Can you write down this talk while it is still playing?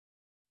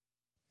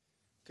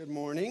Good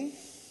morning.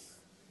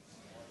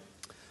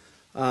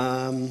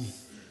 I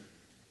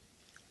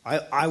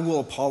will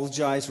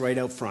apologize right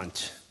out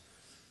front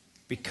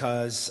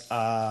because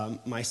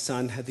my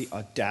son had the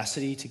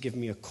audacity to give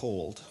me a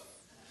cold.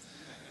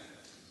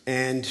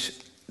 And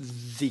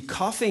the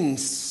coughing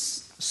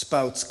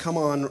spouts come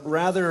on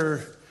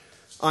rather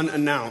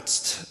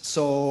unannounced.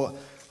 So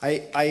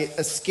I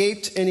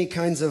escaped any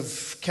kinds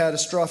of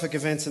catastrophic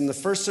events in the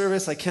first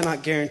service. I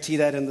cannot guarantee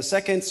that in the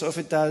second. So if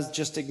it does,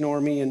 just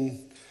ignore me,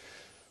 and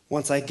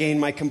once I gain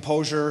my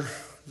composure,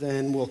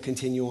 then we'll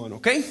continue on,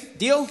 okay?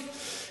 Deal?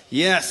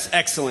 Yes,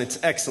 excellent.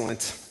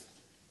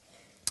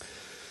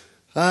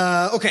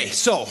 Okay,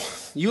 so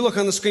you look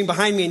on the screen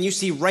behind me and you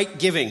see right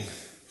giving.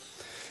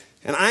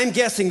 And I'm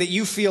guessing that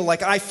you feel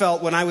like I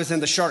felt when I was in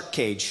the shark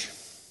cage.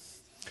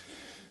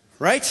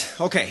 Right?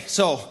 Okay,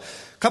 so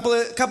couple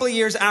of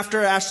years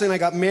after Ashley and I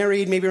got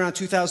married, maybe around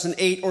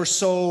 2008 or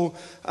so,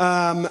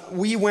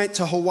 we went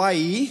to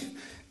Hawaii.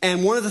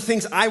 And one of the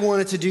things I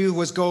wanted to do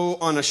was go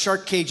on a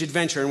shark cage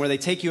adventure, and where they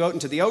take you out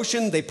into the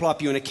ocean, they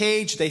plop you in a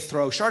cage, they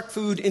throw shark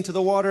food into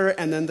the water,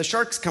 and then the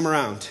sharks come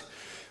around,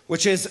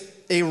 which is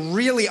a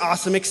really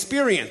awesome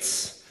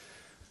experience.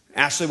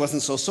 Ashley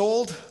wasn't so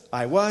sold.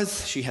 I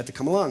was. She had to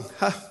come along.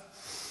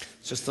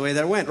 It's just the way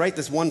that it went, right?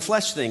 This one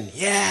flesh thing.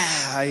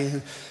 Yeah,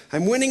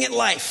 I'm winning at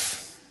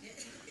life.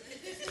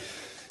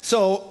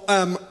 So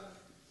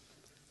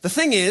the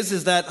thing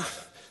is that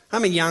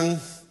I'm a young,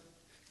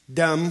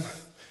 dumb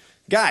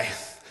guy.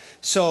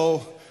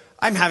 So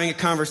I'm having a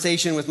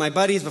conversation with my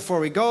buddies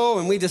before we go,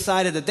 and we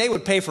decided that they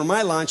would pay for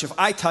my lunch if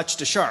I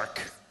touched a shark.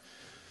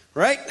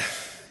 Right?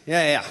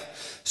 Yeah.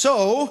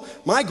 So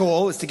my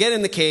goal is to get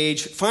in the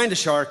cage, find a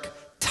shark,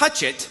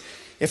 touch it.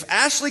 If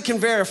Ashley can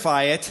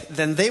verify it,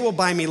 then they will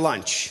buy me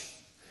lunch.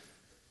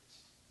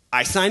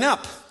 I sign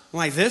up. I'm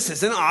like, this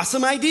is an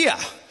awesome idea.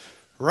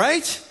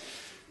 Right?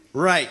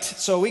 Right.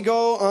 So we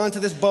go onto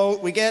this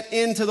boat. We get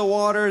into the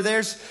water.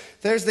 There's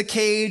the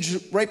cage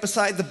right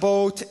beside the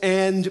boat,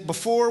 and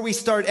before we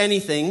start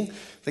anything,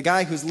 the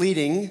guy who's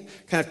leading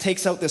kind of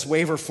takes out this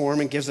waiver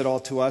form and gives it all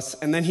to us,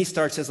 and then he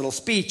starts his little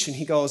speech, and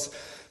he goes,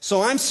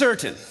 so I'm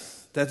certain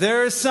that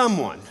there is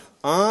someone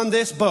on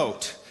this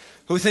boat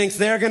who thinks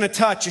they're going to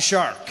touch a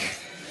shark.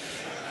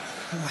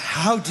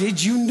 How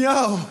did you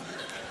know?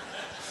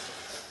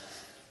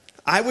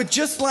 I would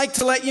just like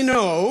to let you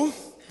know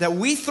that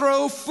we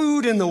throw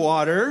food in the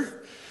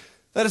water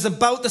that is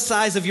about the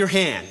size of your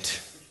hand.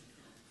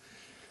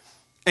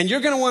 And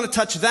you're going to want to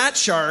touch that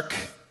shark,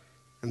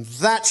 and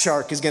that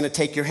shark is going to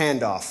take your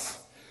hand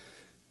off.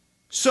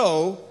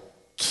 So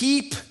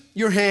keep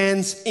your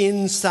hands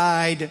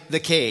inside the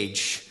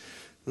cage.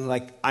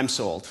 Like, I'm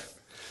sold.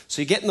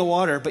 So you get in the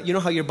water, but you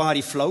know how your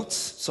body floats?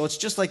 So it's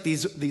just like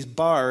these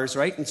bars,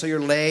 right? And so your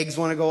legs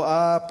want to go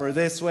up or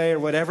this way or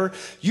whatever.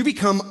 You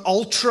become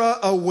ultra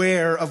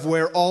aware of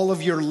where all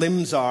of your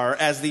limbs are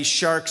as these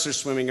sharks are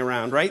swimming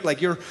around, right?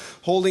 Like you're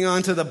holding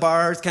onto the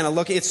bars, kind of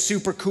looking. It's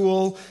super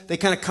cool. They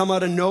kind of come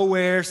out of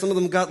nowhere. Some of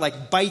them got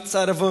like bites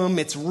out of them.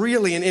 It's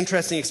really an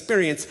interesting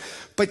experience.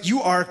 But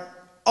you are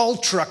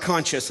ultra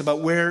conscious about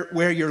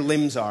where your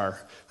limbs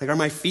are. Like, are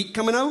my feet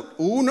coming out?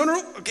 Ooh, no.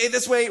 Okay,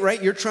 this way, right?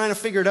 You're trying to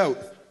figure it out.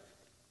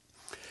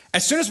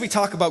 As soon as we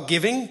talk about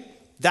giving,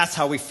 that's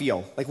how we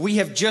feel. Like we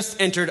have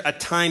just entered a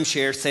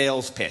timeshare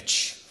sales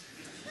pitch.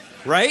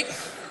 Right?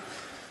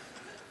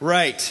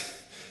 Right.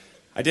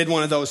 I did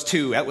one of those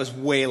too. That was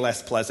way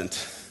less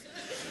pleasant.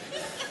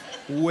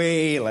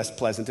 Way less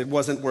pleasant. It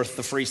wasn't worth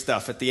the free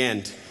stuff at the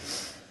end.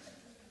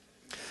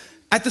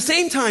 At the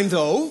same time,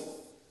 though,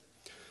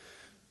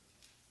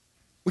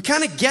 we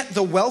kind of get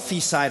the wealthy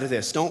side of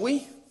this, don't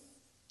we?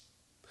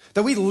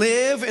 That we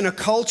live in a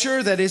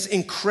culture that is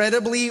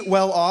incredibly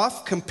well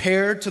off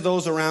compared to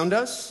those around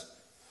us.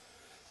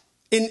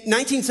 In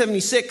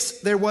 1976,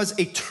 there was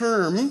a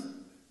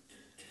term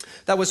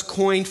that was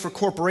coined for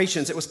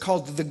corporations. It was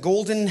called the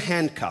golden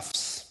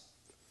handcuffs.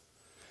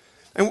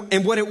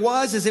 And what it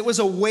was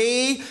a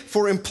way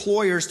for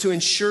employers to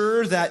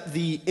ensure that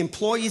the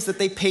employees that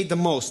they paid the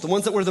most, the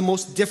ones that were the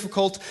most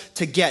difficult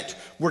to get,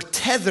 were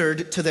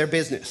tethered to their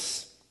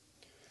business.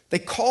 They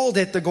called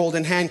it the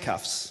golden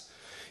handcuffs.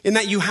 In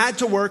that you had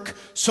to work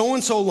so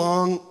and so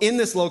long in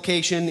this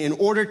location in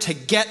order to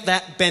get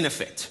that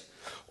benefit.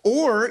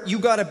 Or you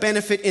got a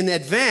benefit in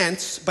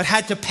advance, but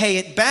had to pay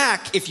it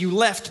back if you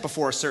left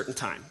before a certain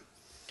time.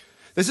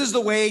 This is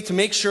the way to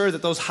make sure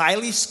that those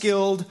highly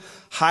skilled,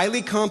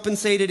 highly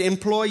compensated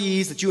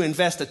employees that you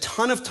invest a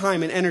ton of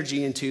time and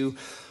energy into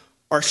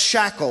are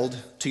shackled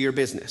to your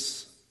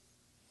business.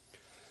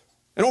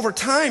 And over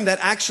time, that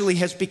actually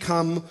has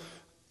become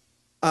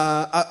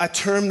a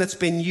term that's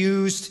been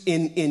used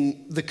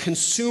in the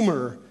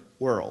consumer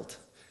world.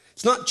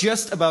 It's not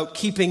just about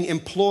keeping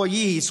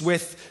employees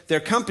with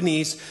their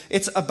companies.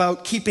 It's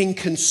about keeping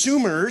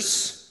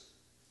consumers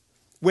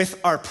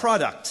with our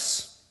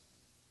products.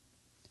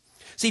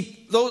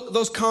 See,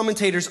 those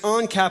commentators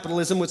on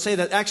capitalism would say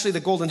that actually the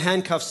golden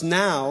handcuffs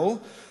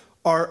now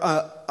are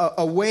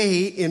a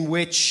way in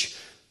which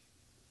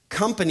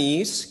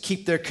companies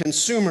keep their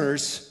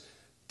consumers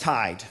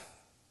tied.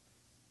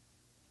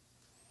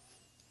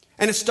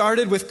 And it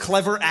started with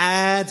clever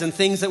ads and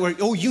things that were,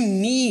 oh, you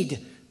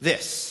need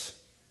this.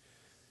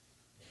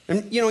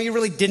 And, you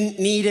really didn't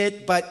need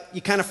it, but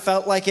you kind of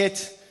felt like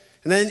it.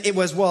 And then it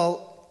was,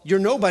 well, you're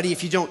nobody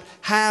if you don't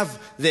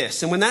have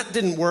this. And when that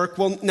didn't work,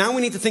 well, now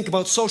we need to think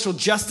about social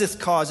justice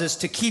causes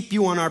to keep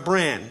you on our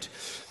brand.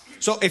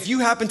 So if you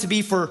happen to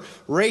be for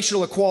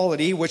racial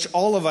equality, which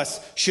all of us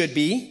should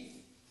be,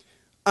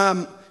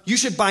 you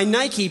should buy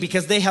Nike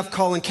because they have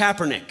Colin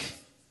Kaepernick,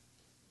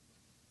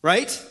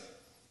 right?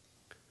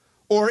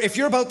 Or if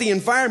you're about the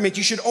environment,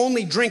 you should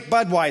only drink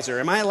Budweiser.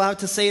 Am I allowed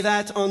to say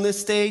that on this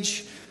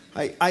stage?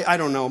 I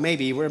don't know,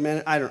 maybe.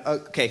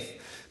 Okay.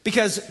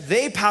 Because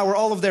they power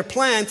all of their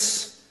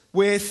plants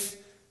with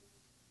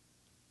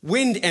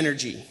wind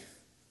energy.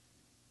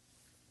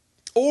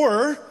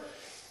 Or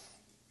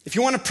if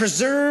you want to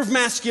preserve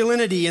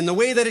masculinity in the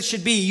way that it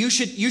should be, you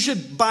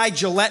should buy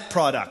Gillette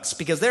products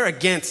because they're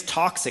against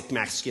toxic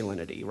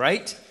masculinity,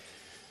 right?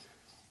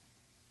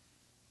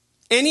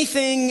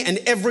 Anything and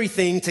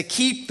everything to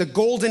keep the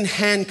golden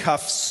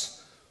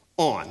handcuffs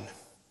on.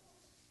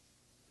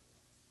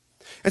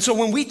 And so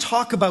when we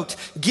talk about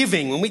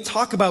giving, when we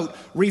talk about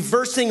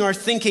reversing our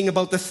thinking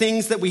about the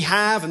things that we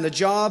have and the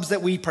jobs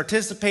that we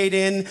participate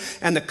in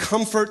and the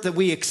comfort that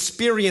we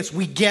experience,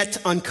 we get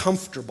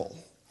uncomfortable.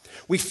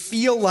 We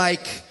feel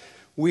like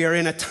we are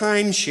in a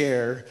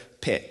timeshare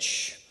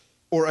pitch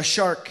or a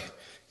shark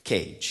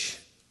cage.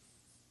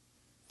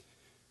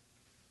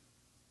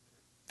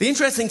 The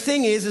interesting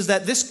thing is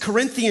that this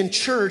Corinthian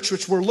church,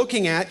 which we're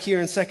looking at here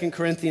in 2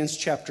 Corinthians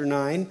chapter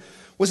 9,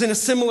 was in a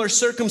similar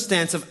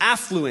circumstance of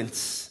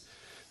affluence,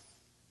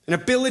 an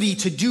ability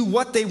to do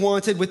what they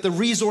wanted with the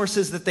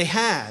resources that they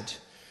had.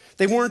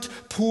 They weren't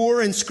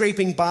poor and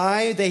scraping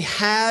by. They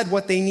had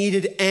what they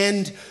needed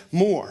and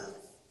more.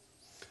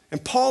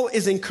 And Paul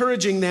is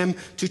encouraging them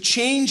to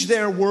change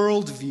their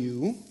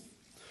worldview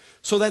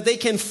so that they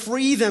can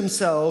free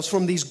themselves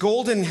from these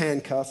golden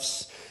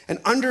handcuffs and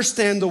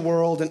understand the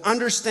world and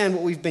understand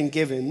what we've been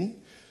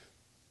given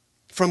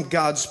from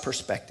God's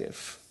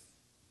perspective.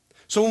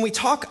 So when we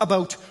talk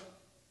about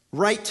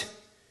right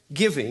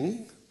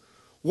giving,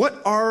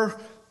 what are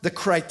the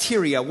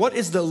criteria? What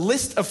is the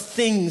list of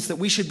things that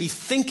we should be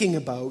thinking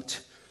about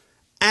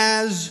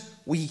as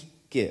we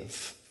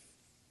give?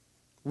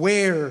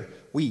 Where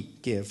we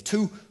give,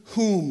 to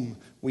whom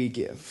we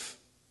give.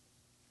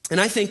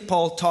 And I think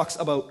Paul talks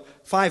about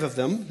 5 of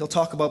them. He'll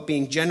talk about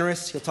being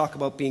generous. He'll talk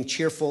about being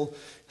cheerful.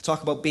 He'll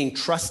talk about being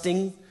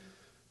trusting,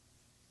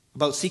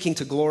 about seeking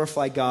to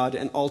glorify God,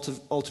 and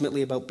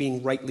ultimately about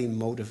being rightly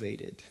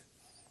motivated.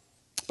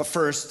 But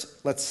first,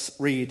 let's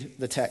read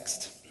the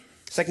text.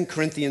 2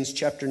 Corinthians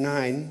chapter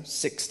 9,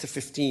 6 to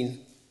 15.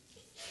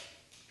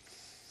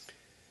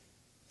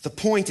 The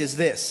point is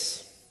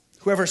this: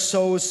 whoever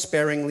sows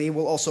sparingly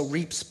will also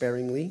reap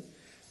sparingly,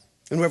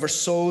 and whoever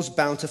sows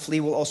bountifully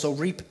will also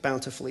reap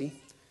bountifully.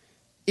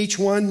 Each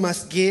one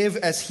must give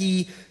as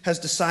he has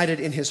decided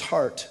in his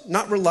heart,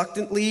 not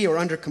reluctantly or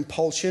under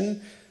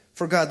compulsion,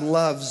 for God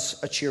loves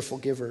a cheerful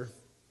giver.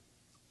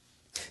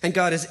 And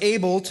God is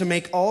able to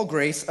make all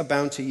grace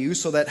abound to you,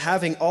 so that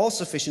having all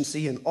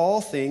sufficiency in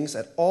all things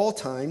at all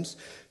times,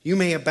 you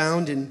may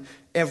abound in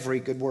every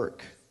good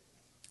work.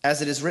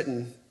 As it is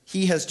written,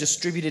 He has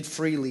distributed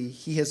freely,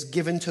 He has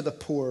given to the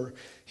poor,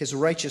 His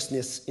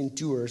righteousness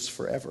endures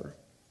forever.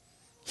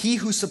 He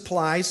who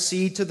supplies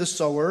seed to the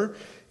sower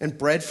and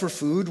bread for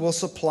food will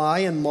supply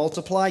and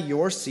multiply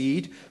your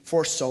seed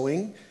for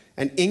sowing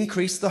and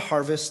increase the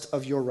harvest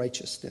of your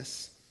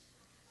righteousness.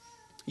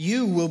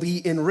 You will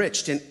be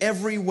enriched in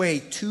every way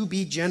to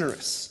be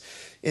generous,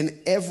 in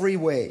every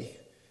way,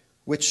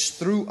 which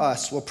through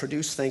us will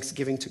produce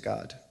thanksgiving to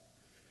God.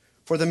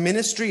 For the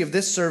ministry of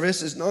this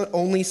service is not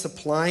only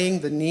supplying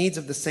the needs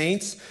of the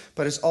saints,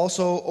 but is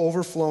also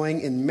overflowing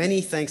in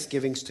many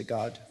thanksgivings to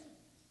God.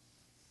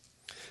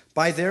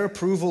 By their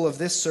approval of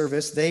this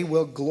service, they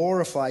will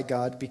glorify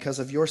God because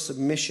of your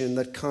submission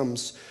that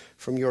comes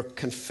from your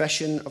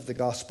confession of the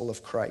gospel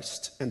of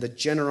Christ and the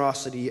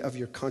generosity of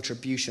your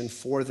contribution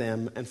for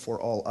them and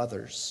for all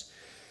others,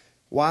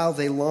 while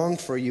they long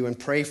for you and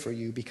pray for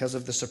you because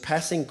of the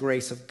surpassing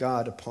grace of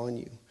God upon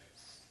you.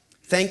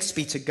 Thanks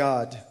be to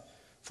God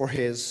for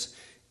his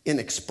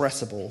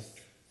inexpressible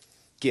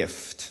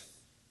gift.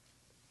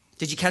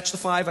 Did you catch the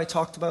 5 I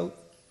talked about?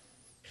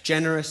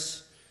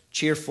 Generous,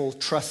 cheerful,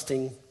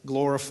 trusting,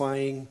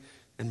 glorifying,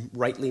 and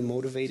rightly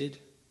motivated.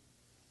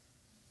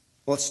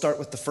 Well, let's start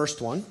with the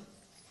first one.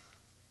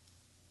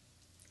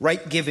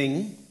 Right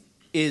giving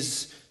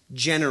is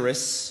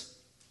generous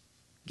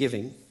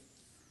giving.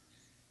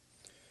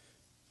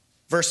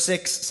 Verse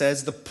 6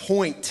 says, the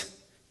point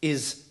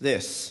is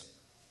this: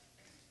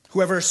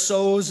 whoever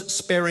sows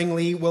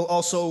sparingly will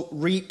also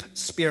reap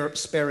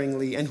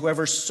sparingly, and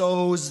whoever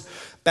sows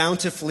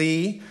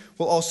bountifully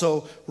will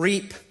also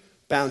reap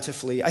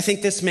bountifully. I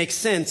think this makes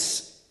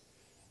sense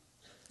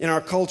in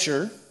our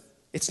culture.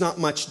 It's not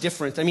much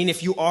different. I mean,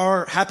 if you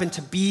happen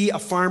to be a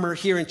farmer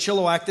here in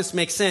Chilliwack, this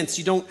makes sense.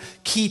 You don't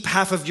keep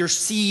half of your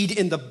seed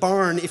in the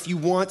barn if you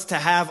want to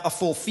have a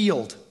full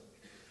field.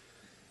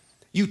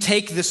 You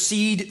take the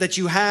seed that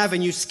you have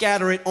and you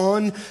scatter it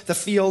on the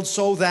field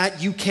so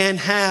that you can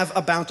have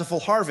a bountiful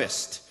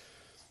harvest.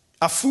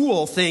 A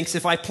fool thinks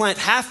if I plant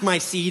half my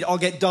seed, I'll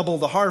get double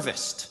the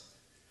harvest.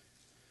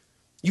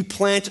 You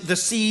plant the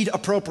seed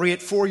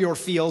appropriate for your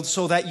field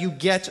so that you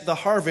get the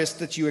harvest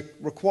that you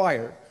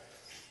require.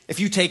 If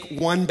you take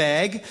one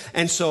bag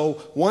and sow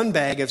one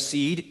bag of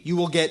seed, you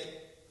will get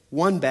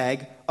one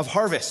bag of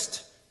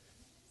harvest.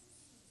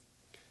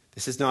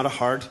 This is not a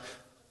hard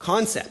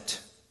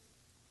concept.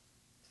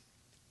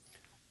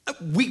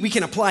 We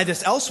can apply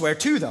this elsewhere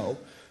too, though.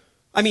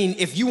 I mean,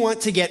 if you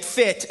want to get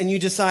fit and you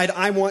decide,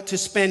 I want to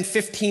spend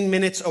 15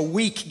 minutes a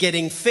week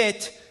getting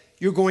fit,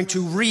 you're going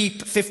to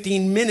reap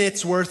 15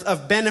 minutes worth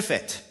of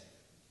benefit.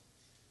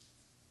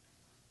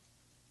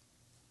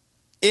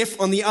 If,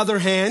 on the other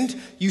hand,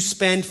 you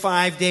spend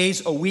 5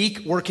 days a week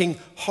working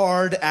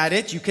hard at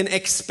it, you can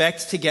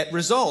expect to get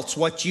results.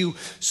 What you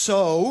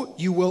sow,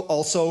 you will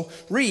also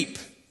reap.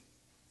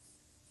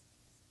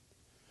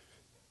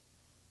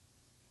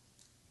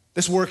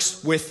 This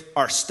works with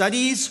our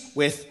studies,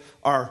 with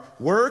our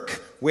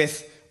work,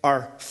 with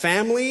our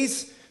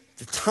families.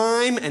 The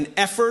time and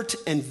effort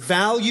and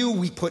value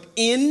we put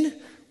in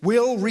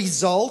will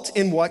result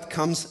in what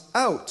comes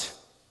out.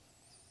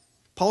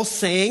 Paul's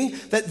saying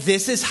that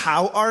this is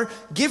how our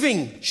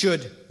giving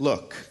should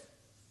look.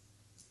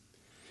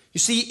 You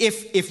see,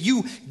 if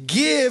you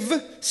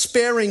give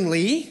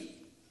sparingly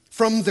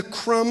from the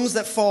crumbs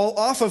that fall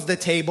off of the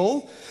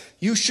table,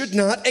 you should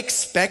not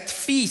expect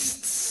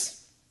feasts.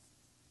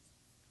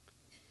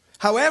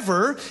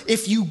 However,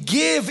 if you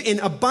give in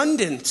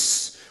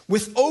abundance,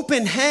 with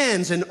open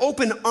hands and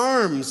open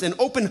arms and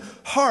open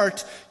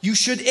heart, you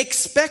should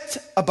expect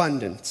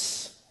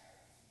abundance.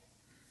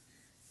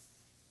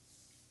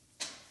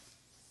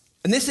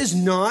 And this is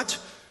not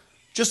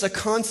just a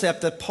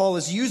concept that Paul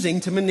is using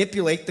to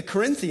manipulate the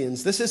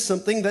Corinthians. This is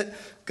something that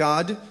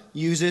God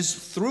uses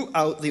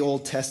throughout the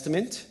Old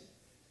Testament,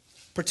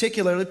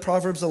 particularly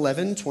Proverbs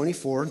 11,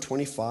 24, and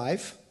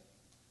 25.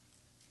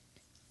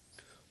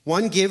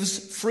 One gives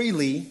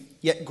freely,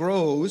 yet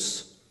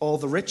grows all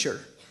the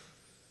richer.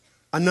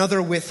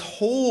 Another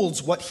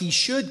withholds what he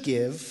should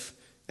give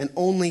and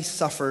only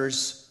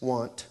suffers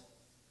want.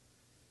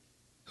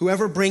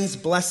 Whoever brings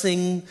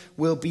blessing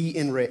will be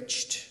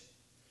enriched,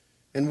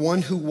 and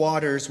one who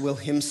waters will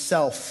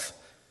himself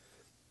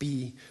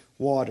be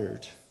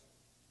watered.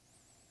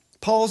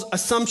 Paul's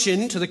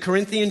assumption to the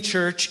Corinthian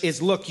church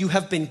is, look, you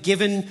have been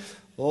given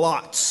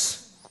lots.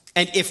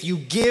 And if you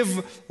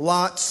give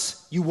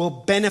lots, you will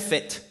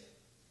benefit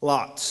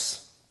lots.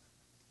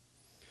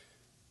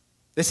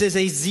 This is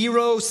a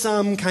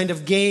zero-sum kind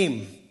of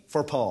game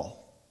for Paul.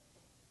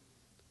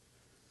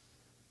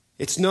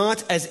 It's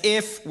not as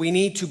if we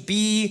need to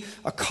be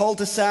a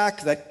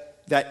cul-de-sac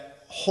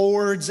that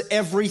hoards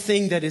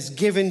everything that is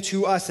given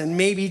to us and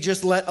maybe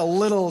just let a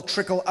little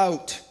trickle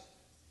out.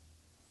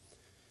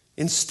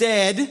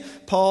 Instead,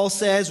 Paul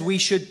says we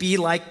should be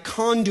like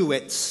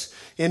conduits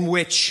in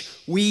which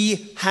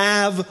we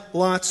have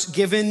lots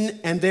given,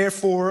 and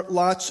therefore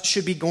lots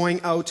should be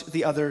going out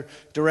the other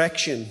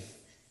direction.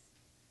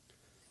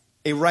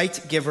 A right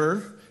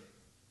giver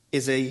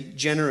is a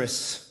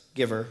generous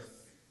giver.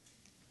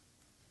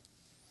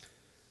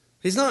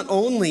 He's not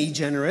only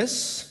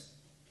generous,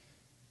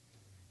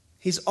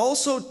 he's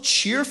also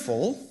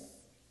cheerful.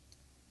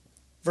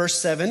 Verse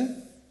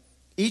 7,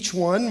 each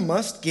one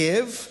must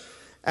give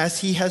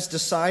as he has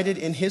decided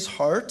in his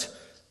heart,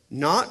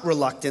 not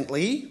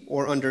reluctantly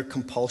or under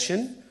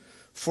compulsion,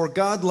 for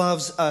God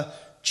loves a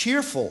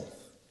cheerful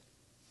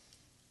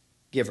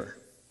giver.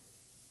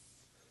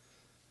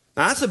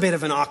 Now, that's a bit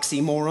of an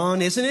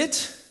oxymoron, isn't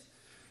it?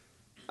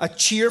 A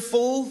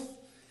cheerful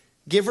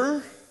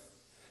giver,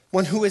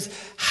 one who is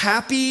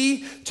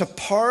happy to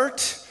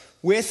part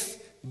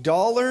with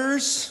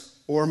dollars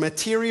or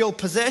material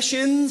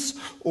possessions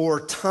or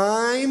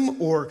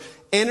time or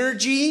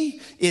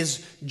energy,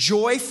 is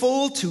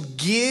joyful to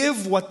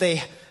give what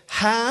they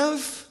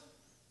have.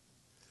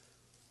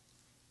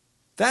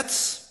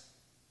 That's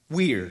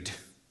weird.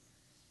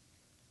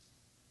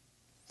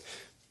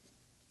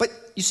 But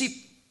you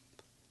see,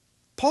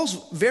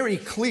 Paul's very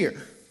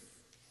clear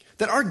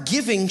that our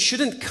giving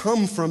shouldn't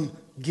come from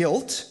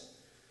guilt,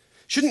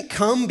 shouldn't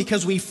come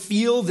because we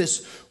feel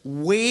this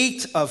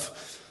weight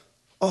of,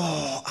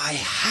 oh, I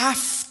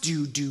have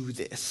to do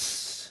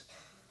this.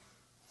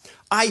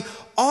 I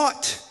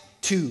ought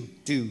to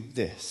do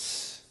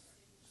this.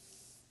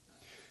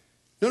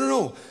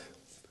 No.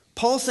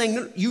 Paul's saying,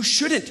 no, you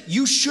shouldn't.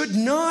 You should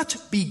not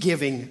be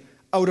giving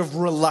out of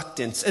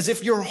reluctance, as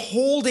if you're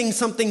holding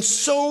something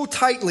so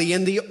tightly,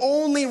 and the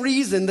only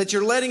reason that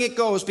you're letting it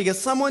go is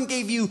because someone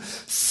gave you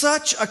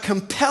such a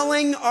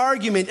compelling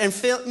argument and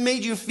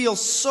made you feel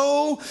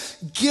so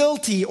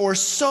guilty or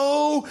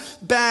so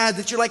bad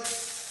that you're like,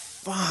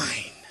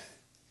 fine.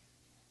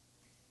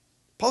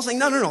 Paul's saying,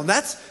 no,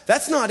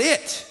 that's not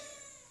it.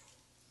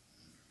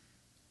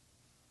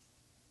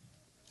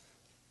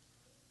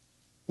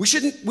 We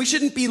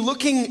shouldn't be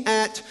looking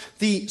at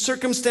the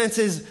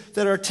circumstances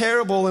that are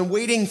terrible and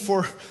waiting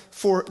for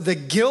the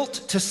guilt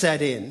to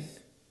set in.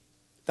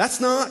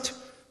 That's not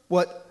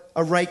what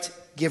a right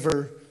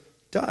giver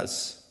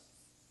does.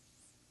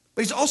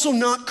 But he's also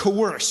not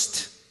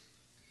coerced.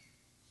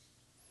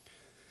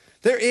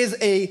 There is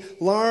a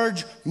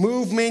large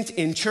movement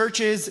in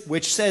churches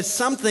which says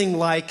something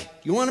like,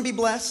 you want to be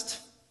blessed?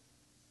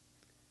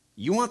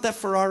 You want that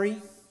Ferrari?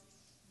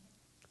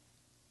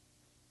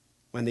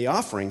 When the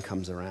offering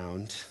comes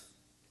around,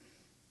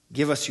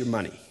 give us your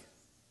money.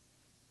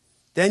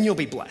 Then you'll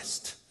be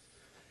blessed.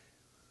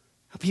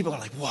 People are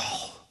like,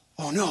 whoa,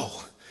 oh no.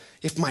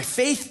 If my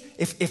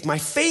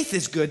faith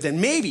is good,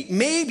 then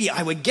maybe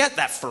I would get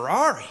that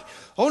Ferrari.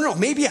 Oh no,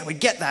 maybe I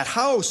would get that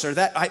house, or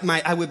that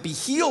I would be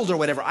healed or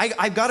whatever.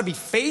 I've got to be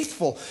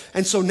faithful.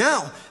 And so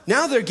now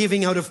they're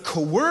giving out of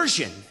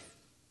coercion.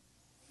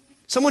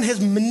 Someone has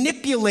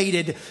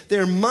manipulated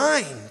their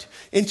mind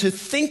into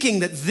thinking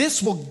that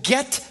this will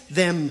get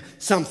them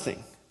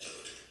something.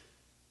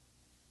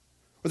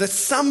 Or that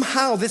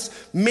somehow this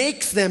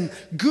makes them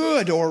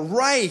good or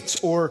right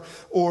or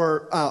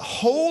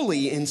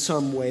holy in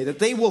some way, that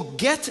they will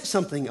get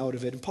something out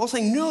of it. And Paul's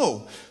saying,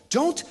 no,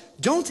 don't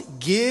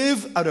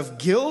give out of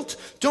guilt.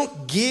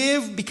 Don't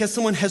give because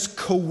someone has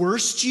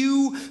coerced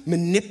you,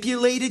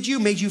 manipulated you,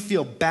 made you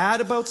feel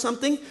bad about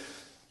something.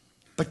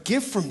 But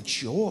give from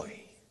joy.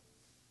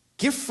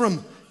 Give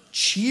from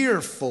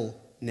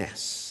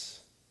cheerfulness.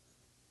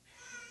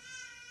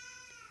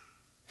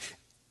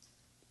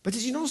 But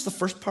did you notice the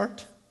first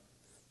part?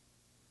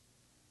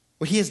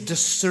 What he has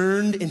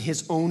discerned in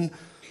his own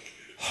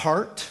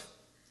heart.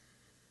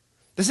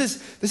 This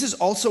is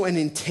also an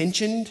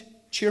intentioned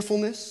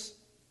cheerfulness.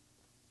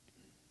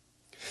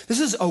 This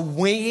is a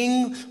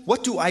weighing,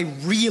 what do I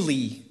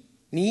really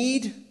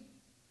need?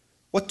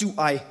 What do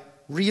I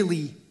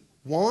really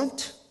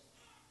want?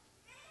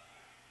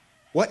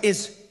 What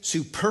is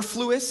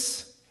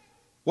superfluous?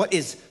 What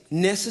is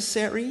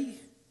necessary?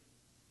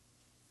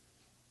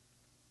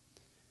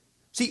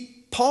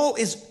 See, Paul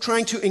is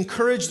trying to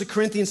encourage the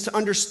Corinthians to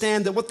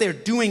understand that what they're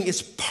doing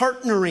is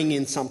partnering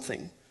in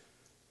something.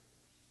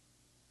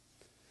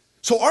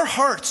 So our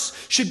hearts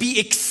should be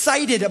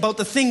excited about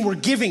the thing we're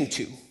giving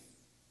to.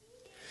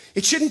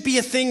 It shouldn't be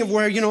a thing of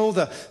where,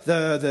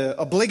 the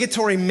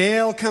obligatory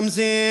mail comes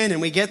in and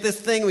we get this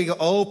thing, we go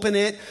open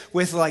it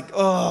with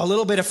a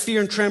little bit of fear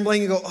and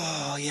trembling and go,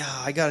 oh yeah,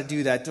 I got to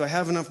do that. Do I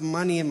have enough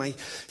money in my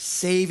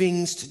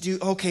savings to do?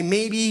 Okay,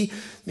 maybe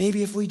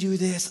if we do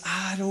this,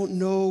 I don't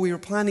know. We were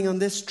planning on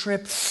this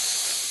trip.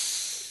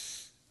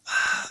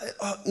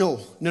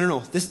 No.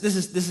 This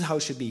is how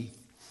it should be.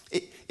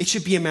 It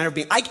should be a matter of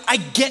being.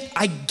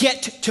 I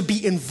get to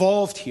be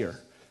involved here.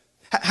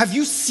 Have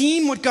you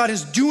seen what God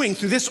is doing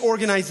through this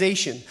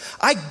organization?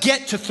 I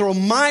get to throw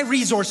my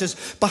resources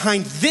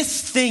behind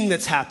this thing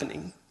that's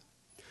happening.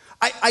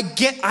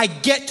 I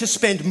get to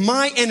spend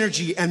my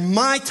energy and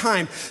my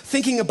time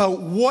thinking about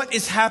what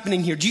is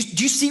happening here. Do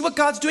you see what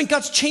God's doing?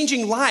 God's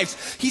changing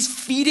lives. He's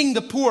feeding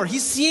the poor.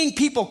 He's seeing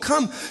people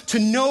come to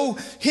know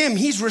him.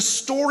 He's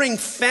restoring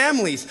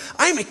families.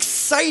 I'm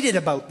excited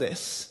about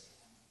this.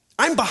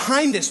 I'm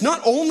behind this,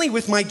 not only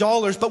with my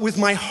dollars, but with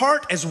my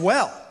heart as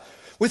well.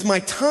 With my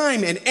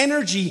time and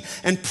energy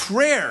and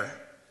prayer.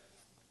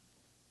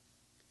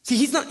 See,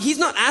 he's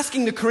not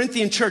asking the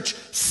Corinthian church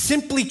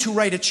simply to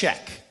write a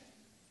check.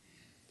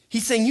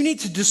 He's saying you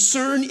need to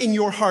discern in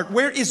your heart,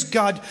 where is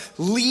God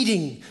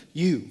leading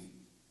you?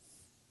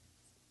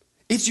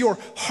 Is your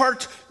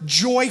heart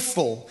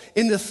joyful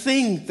in the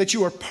thing that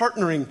you are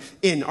partnering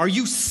in? Are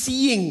you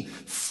seeing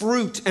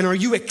fruit and are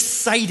you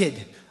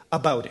excited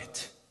about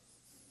it?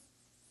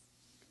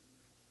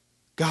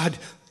 God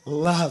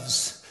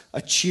loves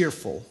a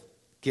cheerful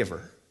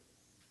giver.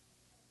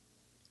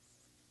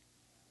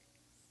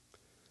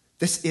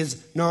 This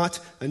is not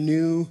a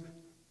new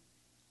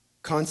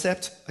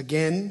concept.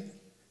 Again,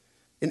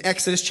 in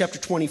Exodus chapter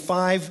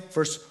 25,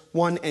 verse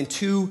 1 and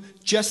 2,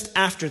 just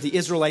after the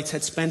Israelites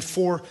had spent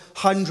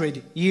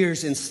 400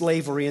 years in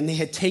slavery and they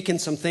had taken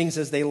some things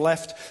as they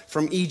left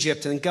from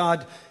Egypt, and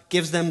God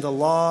gives them the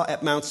law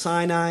at Mount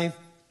Sinai.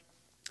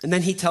 And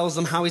then he tells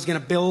them how he's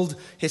going to build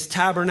his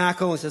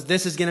tabernacle and says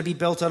this is going to be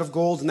built out of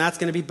gold and that's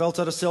going to be built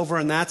out of silver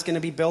and that's going to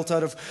be built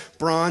out of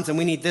bronze and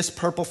we need this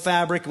purple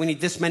fabric, we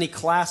need this many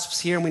clasps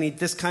here and we need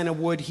this kind of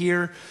wood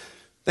here.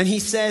 Then he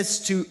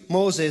says to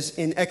Moses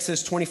in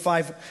Exodus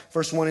 25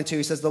 verse 1 and 2,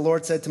 he says, the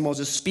Lord said to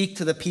Moses, speak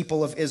to the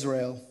people of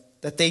Israel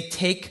that they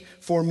take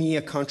for me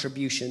a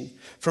contribution.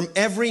 From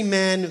every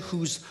man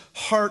whose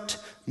heart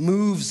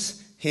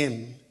moves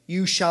him,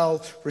 you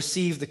shall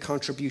receive the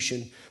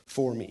contribution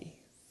for me.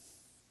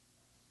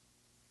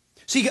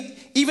 See,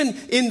 even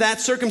in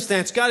that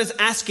circumstance, God is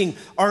asking,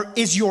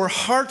 is your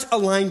heart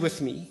aligned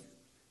with me?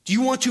 Do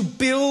you want to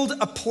build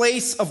a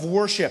place of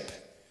worship?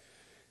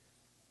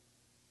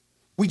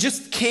 We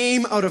just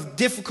came out of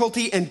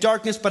difficulty and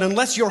darkness, but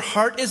unless your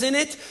heart is in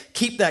it,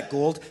 keep that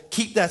gold,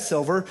 keep that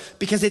silver,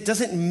 because it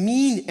doesn't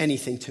mean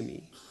anything to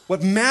me.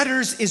 What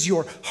matters is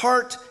your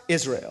heart,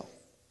 Israel.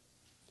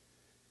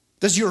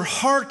 Does your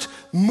heart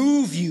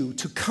move you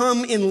to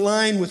come in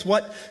line with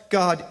what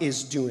God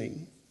is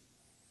doing?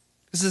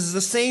 This is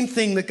the same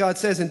thing that God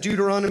says in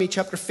Deuteronomy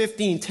chapter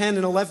 15, 10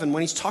 and 11,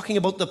 when he's talking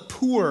about the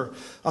poor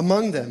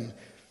among them.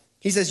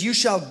 He says, "You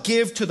shall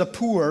give to the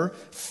poor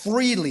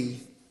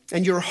freely,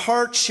 and your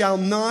heart shall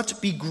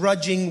not be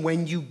grudging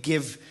when you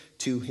give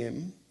to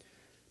him.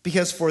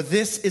 Because for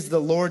this is the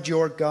Lord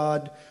your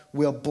God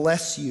will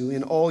bless you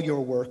in all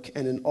your work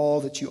and in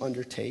all that you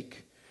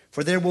undertake.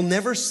 For there will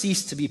never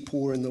cease to be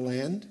poor in the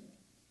land.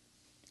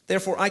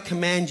 Therefore I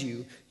command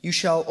you, you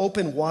shall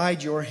open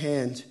wide your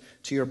hand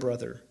to your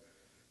brother,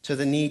 to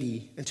the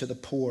needy and to the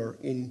poor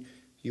in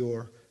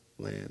your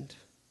land.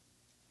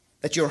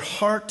 That your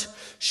heart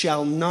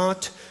shall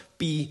not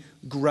be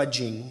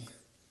grudging."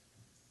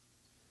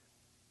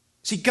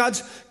 See,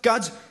 God's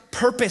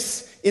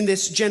purpose in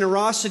this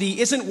generosity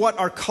isn't what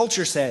our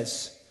culture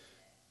says.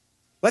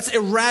 Let's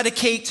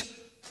eradicate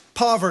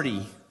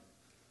poverty.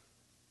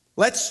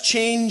 Let's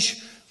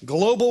change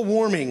global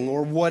warming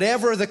or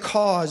whatever the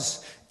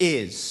cause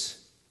is.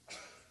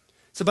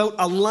 It's about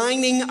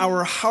aligning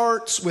our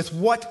hearts with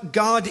what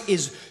God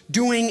is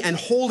doing and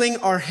holding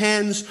our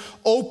hands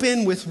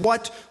open with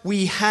what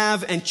we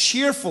have and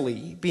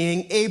cheerfully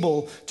being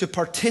able to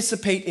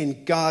participate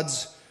in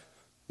God's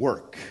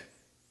work.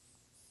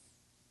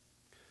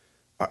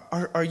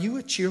 Are you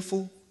a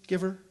cheerful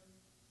giver?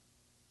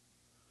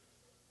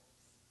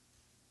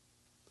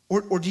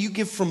 Or do you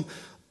give from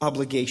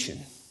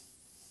obligation?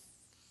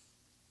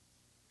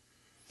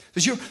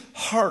 Does your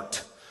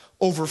heart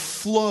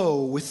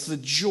overflow with the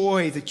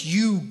joy that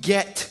you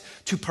get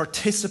to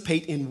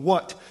participate in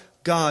what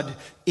God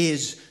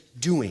is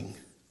doing?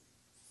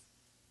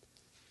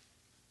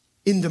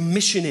 In the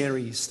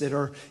missionaries that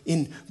are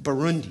in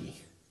Burundi,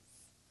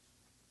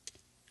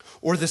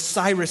 or the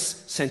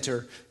Cyrus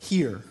Center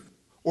here,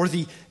 or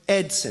the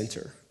Ed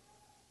Center?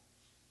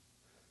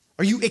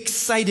 Are you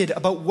excited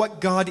about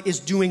what God is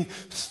doing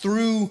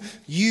through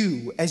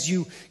you as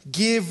you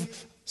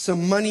give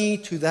some money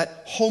to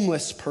that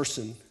homeless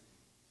person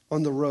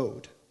on the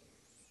road?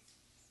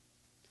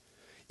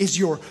 Is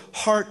your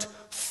heart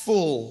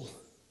full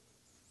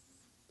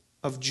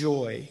of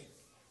joy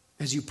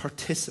as you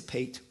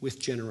participate with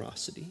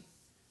generosity?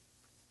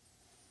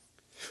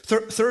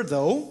 Third,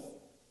 though,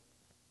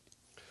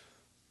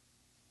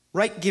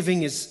 right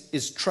giving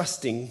is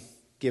trusting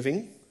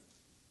giving.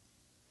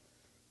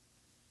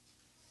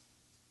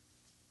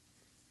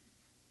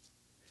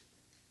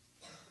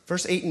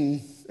 Verse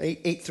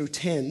 8 through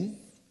 10,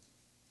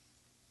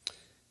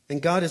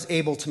 "And God is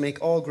able to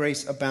make all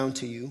grace abound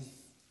to you,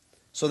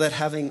 so that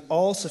having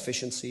all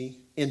sufficiency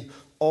in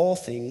all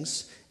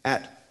things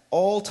at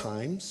all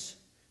times,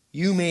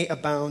 you may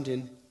abound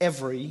in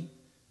every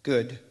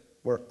good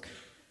work.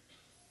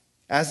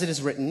 As it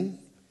is written,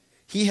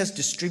 He has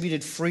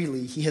distributed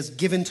freely, He has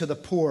given to the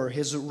poor,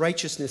 His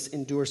righteousness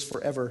endures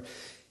forever.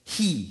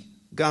 He,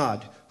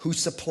 God, who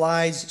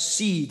supplies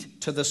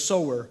seed to the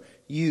sower,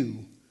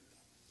 you,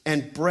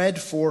 and bread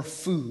for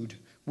food,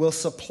 will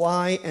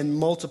supply and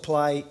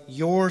multiply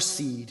your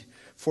seed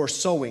for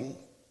sowing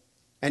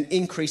and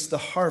increase the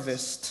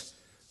harvest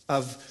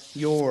of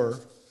your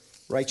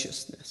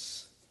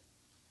righteousness."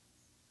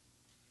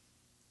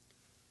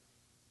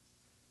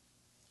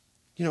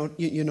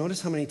 You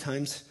notice how many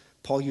times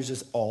Paul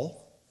uses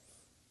all?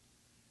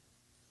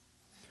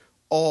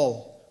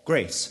 All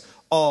grace,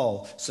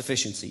 all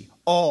sufficiency,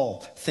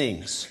 all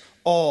things,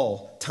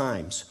 all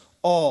times,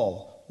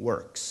 all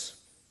works.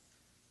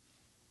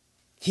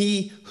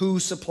 He who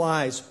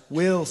supplies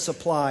will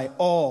supply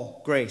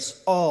all grace,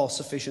 all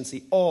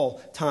sufficiency, all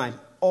time,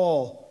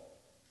 all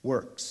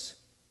works.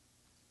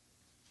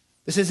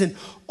 This is an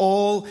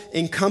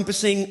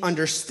all-encompassing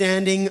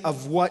understanding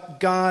of what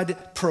God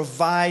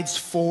provides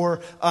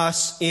for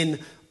us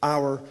in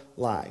our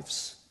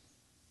lives.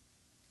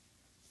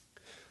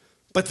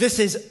 But this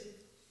is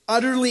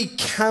utterly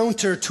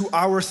counter to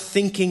our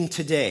thinking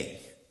today.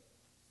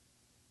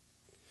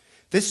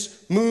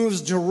 This moves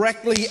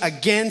directly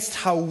against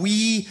how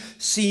we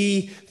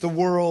see the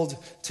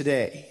world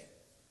today.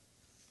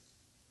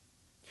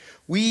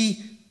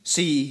 We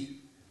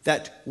see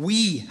that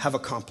we have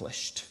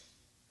accomplished,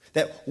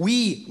 that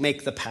we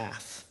make the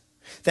path,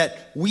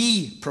 that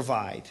we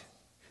provide,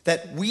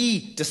 that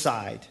we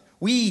decide,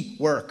 we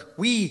work,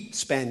 we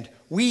spend,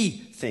 we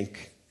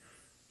think.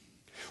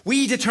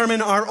 We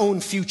determine our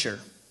own future.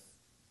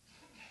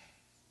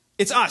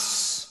 It's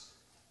us.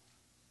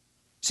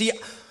 See,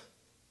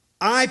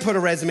 I put a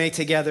resume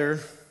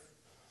together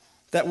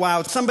that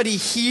wowed somebody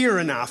here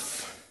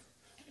enough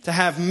to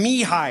have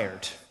me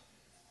hired.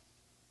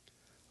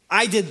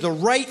 I did the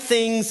right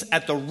things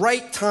at the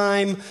right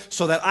time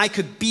so that I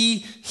could be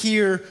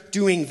here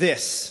doing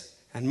this.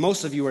 And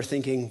most of you are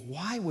thinking,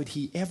 why would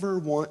he ever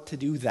want to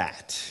do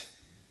that?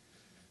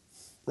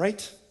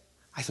 Right?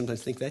 I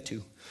sometimes think that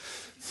too.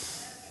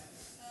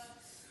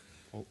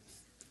 Oh.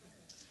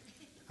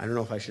 I don't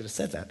know if I should have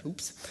said that.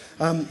 Oops.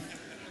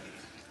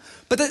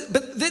 But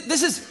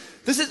this is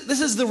This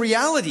is the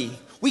reality.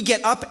 We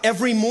get up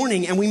every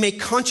morning and we make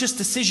conscious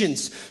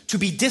decisions to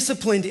be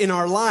disciplined in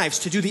our lives,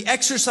 to do the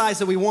exercise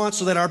that we want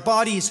so that our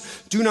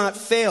bodies do not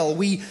fail.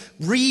 We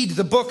read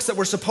the books that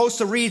we're supposed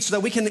to read so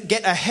that we can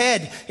get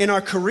ahead in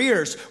our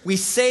careers. We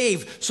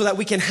save so that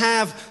we can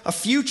have a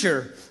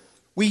future.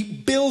 We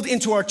build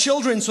into our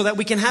children so that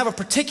we can have a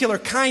particular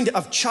kind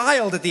of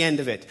child at the end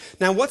of it.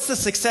 Now, what's the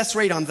success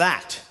rate on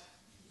that?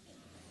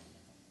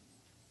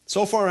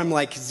 So far, I'm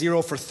like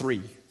 0 for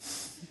 3.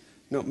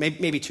 No,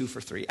 maybe 2 for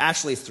 3.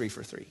 Ashley is 3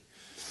 for 3.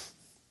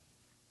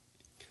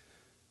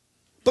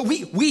 But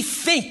we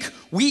think,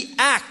 we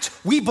act,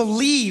 we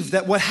believe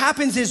that what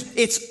happens is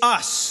it's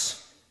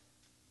us.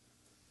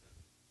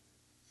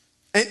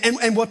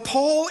 And what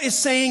Paul is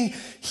saying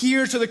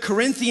here to the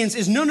Corinthians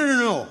is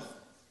no.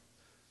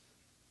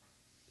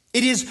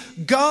 It is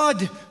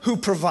God who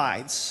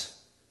provides.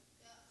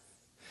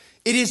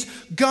 It is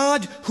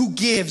God who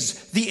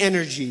gives the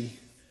energy.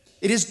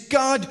 It is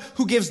God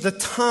who gives the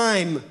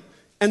time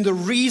and the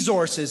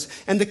resources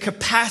and the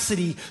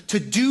capacity to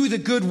do the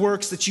good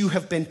works that you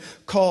have been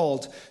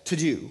called to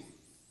do.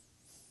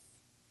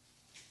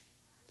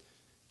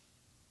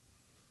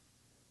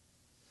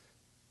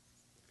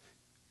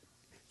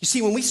 You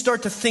see, when we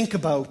start to think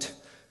about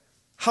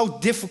how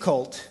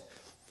difficult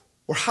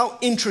or how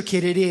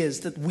intricate it is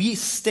that we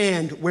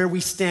stand where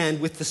we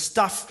stand with the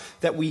stuff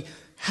that we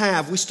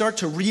have, we start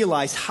to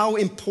realize how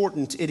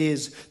important it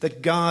is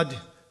that God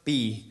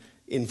be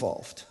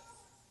involved.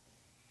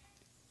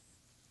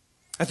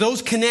 At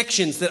those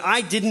connections that I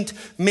didn't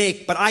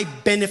make, but I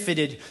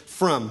benefited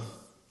from.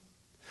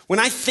 When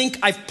I think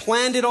I've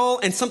planned it all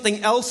and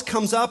something else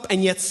comes up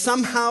and yet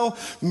somehow,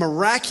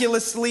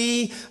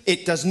 miraculously,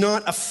 it does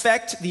not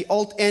affect the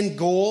end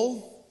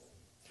goal.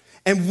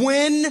 And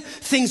when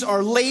things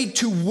are laid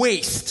to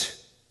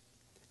waste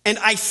and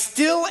I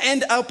still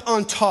end up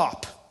on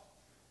top,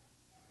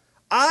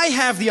 I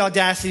have the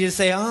audacity to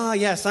say,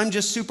 yes, I'm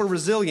just super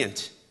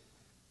resilient.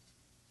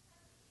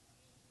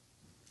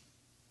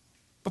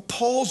 But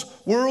Paul's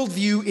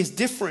worldview is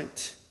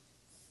different.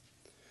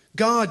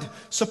 God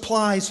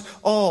supplies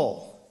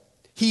all.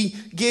 He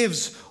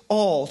gives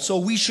all. So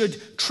we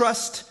should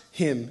trust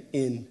him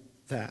in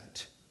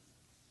that.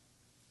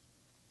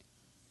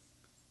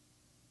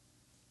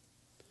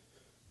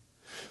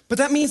 But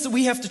that means that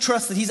we have to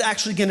trust that he's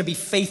actually going to be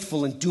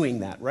faithful in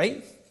doing that,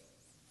 right?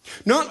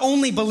 Not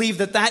only believe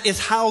that that is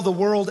how the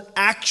world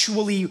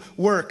actually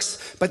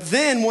works, but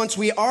then once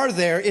we are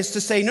there is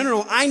to say,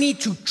 no, I need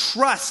to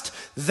trust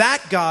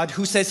that God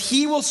who says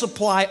he will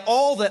supply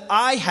all that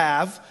I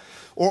have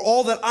or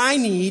all that I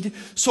need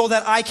so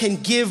that I can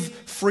give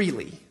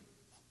freely.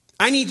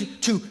 I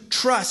need to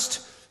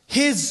trust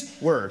his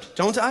word,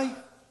 don't I?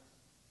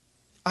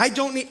 I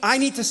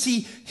need to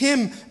see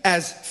him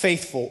as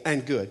faithful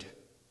and good.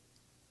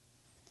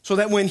 So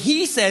that when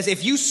he says,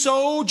 if you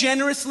sow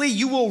generously,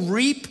 you will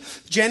reap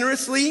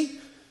generously,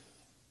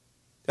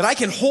 that I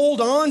can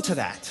hold on to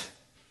that.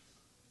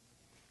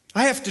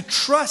 I have to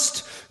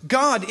trust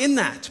God in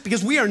that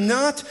because we are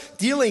not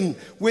dealing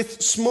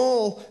with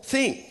small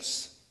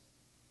things.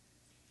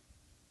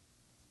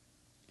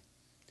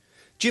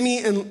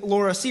 Jimmy and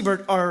Laura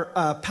Siebert are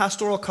a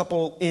pastoral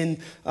couple in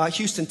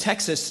Houston,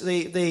 Texas.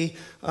 They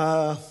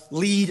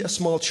lead a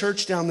small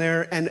church down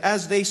there, and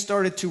as they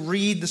started to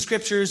read the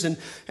scriptures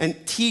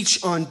and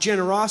teach on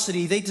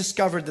generosity, they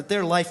discovered that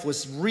their life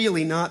was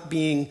really not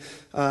being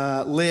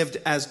lived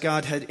as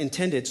God had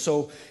intended.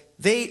 So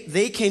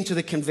they came to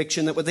the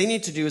conviction that what they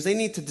need to do is they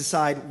need to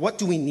decide, what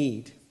do we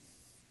need?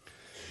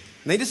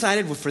 And they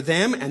decided, well, for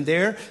them and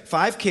their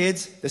 5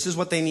 kids, this is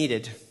what they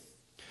needed.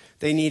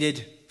 They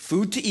needed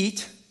food to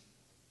eat,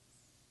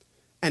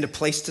 and a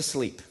place to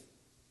sleep.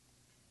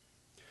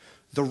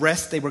 The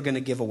rest they were going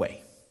to give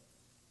away.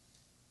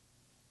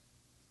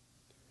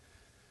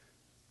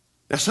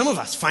 Now, some of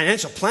us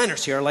financial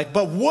planners here are like,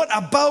 but what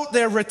about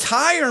their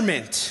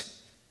retirement?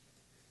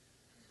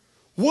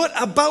 What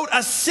about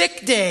a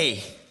sick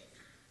day?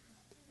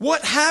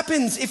 What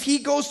happens if he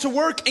goes to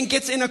work and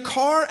gets in a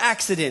car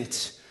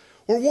accident?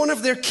 Or one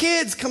of their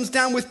kids comes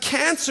down with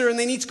cancer and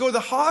they need to go to the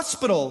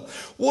hospital?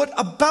 What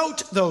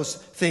about those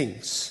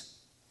things?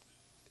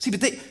 See, but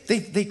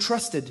they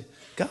trusted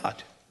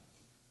God.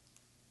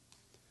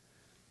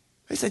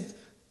 They said,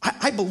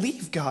 I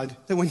believe God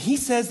that when he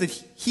says that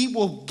he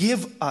will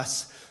give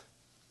us,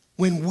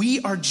 when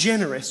we are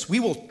generous, we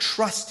will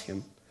trust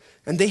him.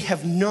 And they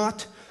have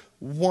not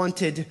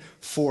wanted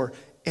for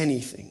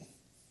anything.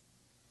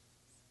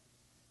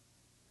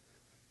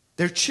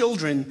 Their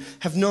children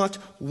have not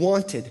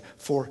wanted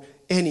for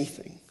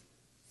anything.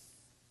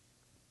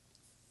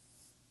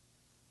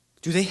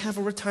 Do they have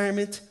a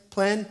retirement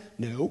plan?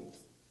 No.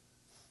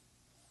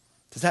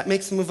 Does that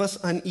make some of us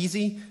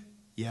uneasy?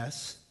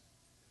 Yes.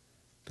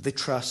 But they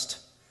trust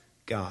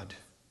God.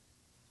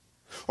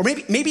 Or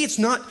maybe it's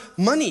not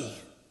money.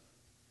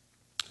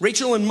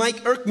 Rachel and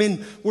Mike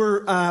Erkman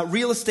were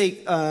real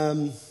estate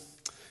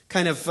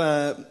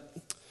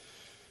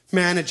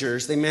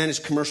managers. They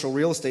managed commercial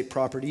real estate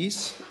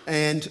properties.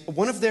 And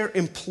one of their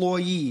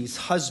employees'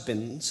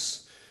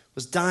 husbands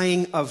was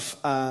dying of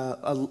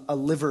a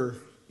liver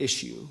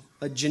issue,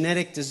 a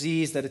genetic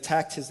disease that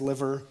attacked his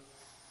liver.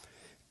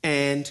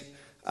 And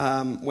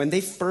when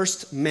they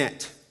first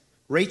met,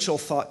 Rachel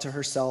thought to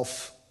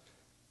herself,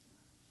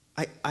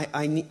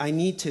 I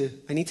need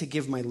to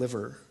give my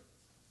liver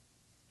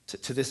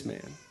to this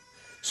man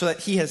so that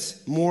he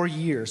has more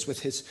years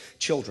with his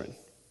children.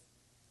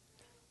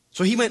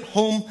 So she went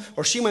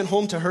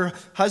home to her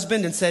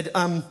husband and said,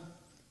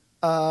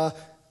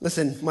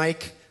 listen,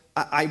 Mike,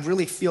 I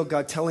really feel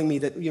God telling me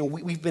that,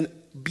 we've been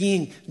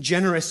being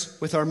generous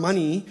with our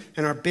money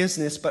and our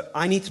business, but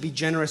I need to be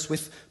generous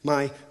with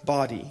my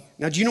body.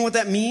 Now, do you know what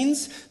that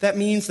means? That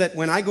means that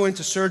when I go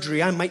into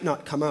surgery, I might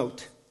not come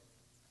out.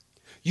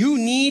 You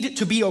need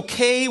to be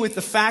okay with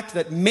the fact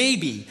that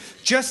maybe,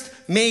 just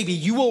maybe,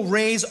 you will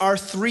raise our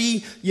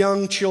 3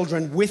 young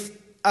children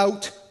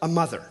without a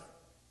mother.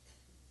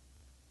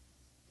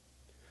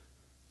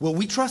 Will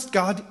we trust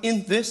God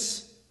in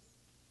this?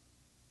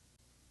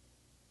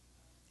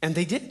 And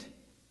they did.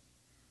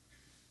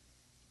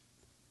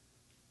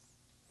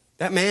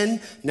 That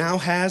man now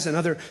has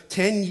another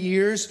 10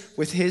 years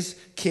with his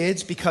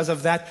kids because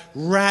of that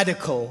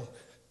radical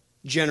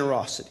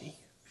generosity.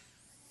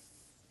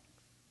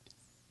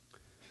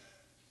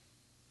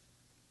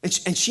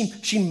 And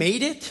she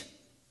made it.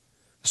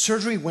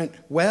 Surgery went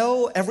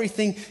well.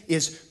 Everything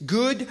is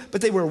good. But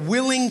they were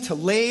willing to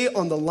lay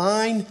on the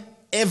line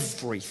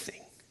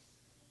everything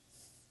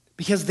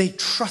because they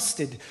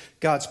trusted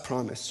God's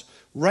promise.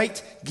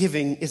 Right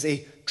giving is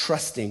a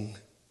trusting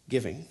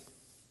giving.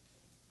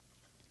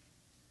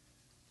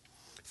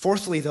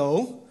 Fourthly,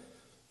 though,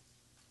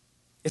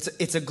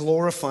 it's a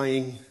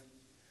glorifying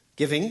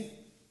giving.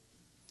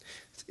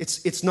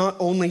 It's not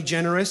only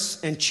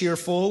generous and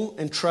cheerful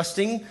and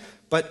trusting,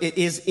 but it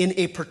is in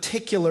a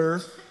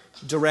particular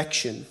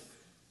direction.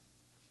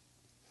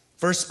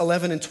 Verse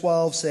 11 and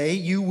 12 say,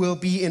 "You will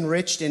be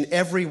enriched in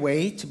every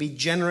way, to be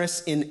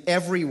generous in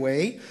every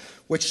way,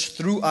 which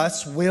through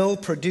us will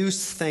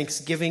produce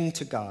thanksgiving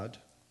to God.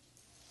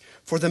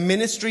 For the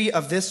ministry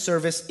of this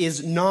service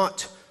is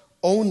not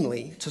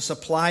only to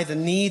supply the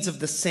needs of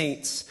the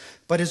saints,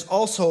 but is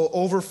also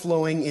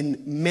overflowing in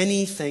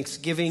many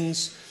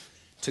thanksgivings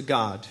to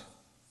God."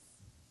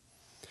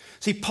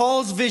 See,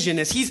 Paul's vision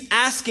is he's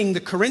asking the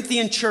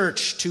Corinthian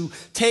church to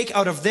take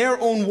out of their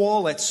own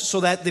wallets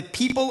so that the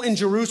people in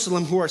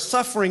Jerusalem who are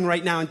suffering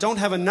right now and don't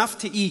have enough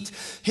to eat,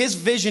 his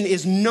vision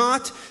is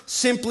not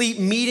simply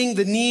meeting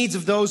the needs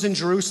of those in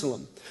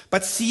Jerusalem,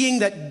 but seeing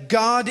that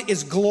God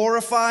is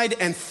glorified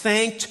and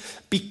thanked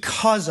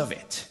because of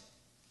it.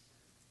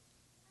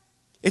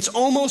 It's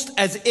almost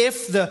as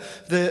if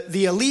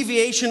the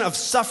alleviation of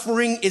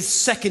suffering is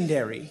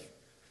secondary.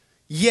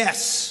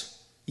 Yes,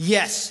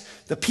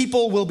 the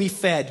people will be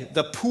fed.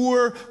 The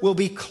poor will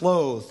be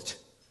clothed.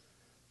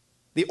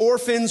 The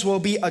orphans will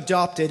be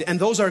adopted, and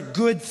those are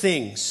good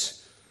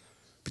things.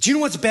 But you know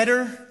what's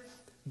better?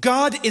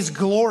 God is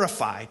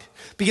glorified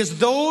because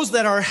those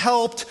that are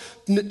helped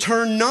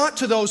turn not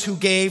to those who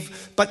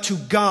gave, but to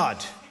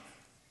God.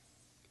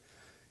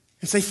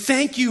 And say,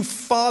 "Thank you,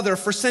 Father,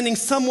 for sending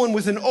someone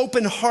with an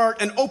open heart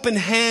and open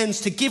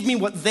hands to give me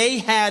what they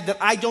had that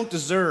I don't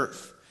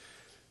deserve."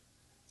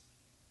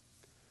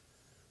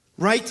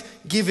 Right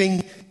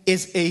giving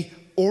is a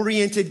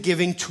oriented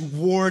giving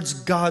towards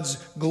God's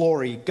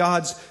glory,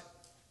 God's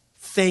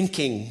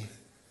thanking,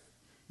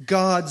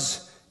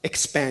 God's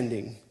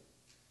expanding.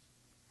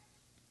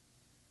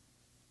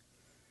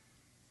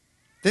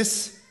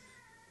 This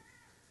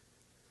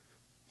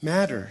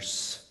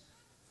matters.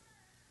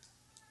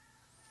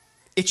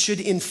 It should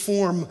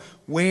inform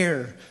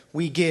where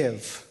we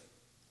give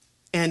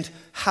and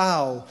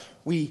how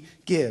we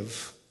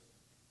give.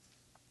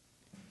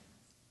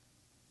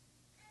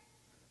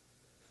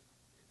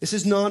 This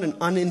is not an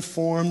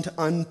uninformed,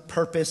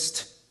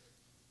 unpurposed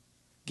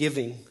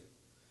giving.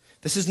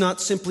 This is not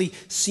simply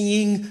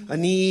seeing a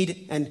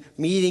need and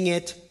meeting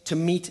it to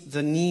meet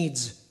the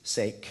need's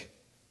sake.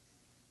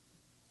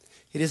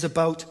 It is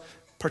about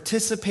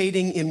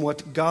participating in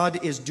what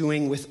God is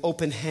doing with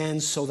open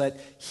hands so that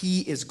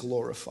He is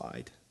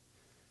glorified.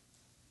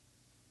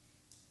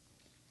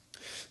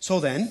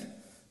 So then,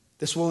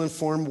 this will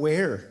inform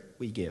where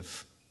we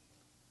give.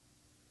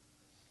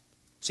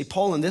 See,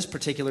 Paul in this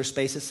particular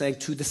space is saying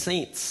to the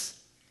saints,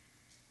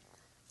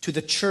 to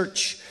the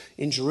church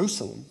in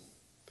Jerusalem.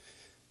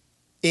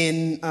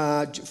 In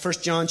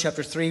 1 John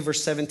chapter 3,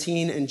 verse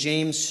 17, and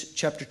James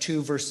chapter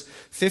 2, verse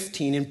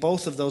 15, in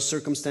both of those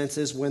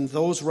circumstances, when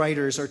those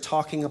writers are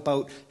talking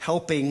about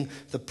helping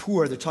the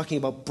poor, they're talking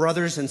about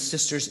brothers and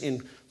sisters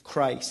in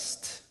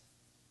Christ.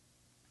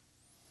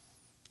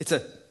 It's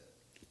a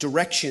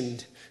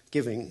directioned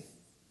giving.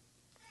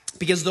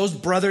 Because those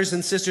brothers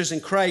and sisters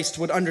in Christ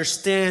would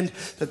understand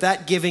that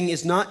that giving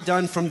is not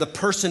done from the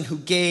person who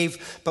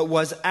gave, but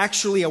was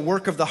actually a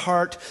work of the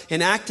heart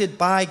enacted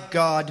by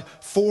God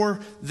for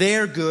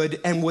their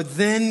good and would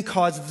then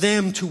cause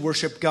them to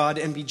worship God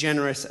and be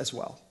generous as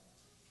well.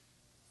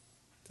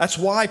 That's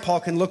why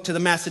Paul can look to the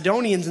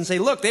Macedonians and say,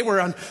 look, they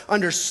were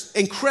under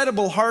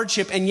incredible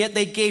hardship, and yet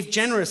they gave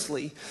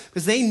generously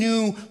because they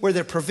knew where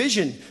their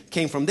provision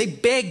came from. They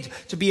begged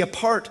to be a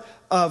part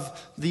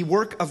of the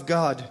work of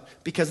God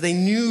because they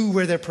knew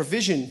where their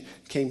provision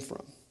came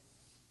from.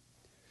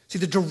 See,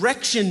 the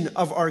direction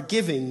of our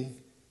giving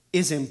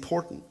is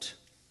important.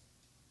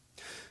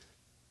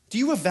 Do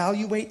you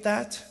evaluate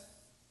that?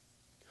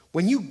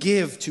 When you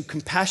give to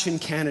Compassion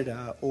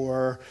Canada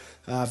or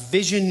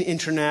Vision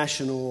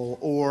International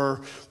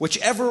or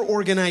whichever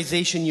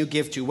organization you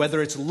give to,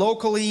 whether it's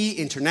locally,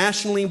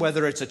 internationally,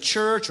 whether it's a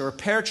church or a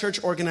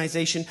parachurch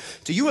organization,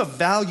 do you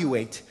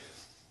evaluate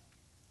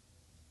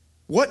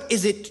what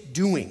is it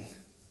doing?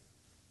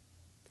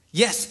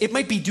 Yes, it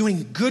might be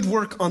doing good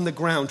work on the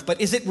ground,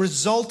 but is it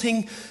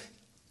resulting,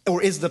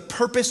 or is the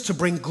purpose to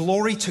bring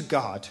glory to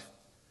God?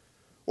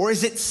 Or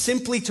is it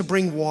simply to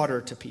bring water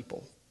to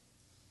people?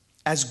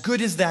 As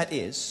good as that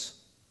is,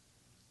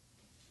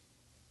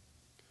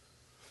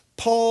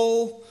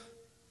 Paul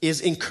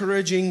is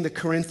encouraging the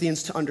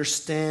Corinthians to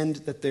understand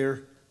that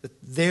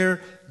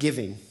their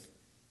giving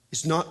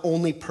is not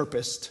only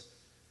purposed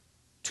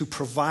to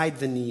provide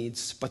the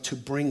needs, but to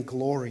bring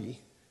glory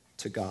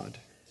to God.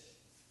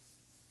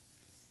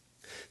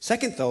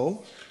 Second,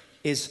 though,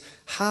 is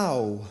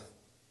how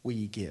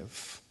we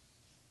give.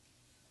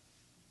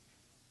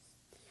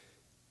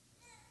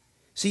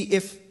 See,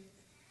 if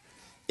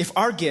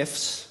our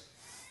gifts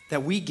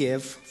that we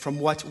give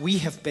from what we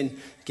have been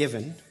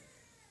given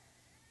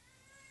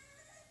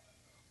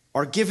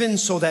are given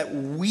so that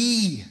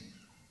we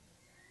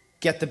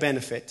get the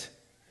benefit,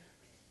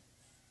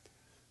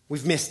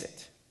 we've missed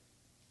it.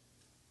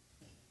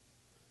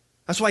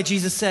 That's why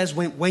Jesus says,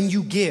 when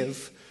you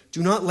give,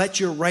 do not let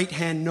your right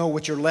hand know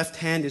what your left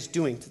hand is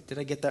doing. Did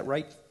I get that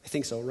right? I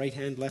think so. Right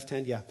hand, left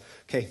hand, yeah.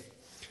 Okay.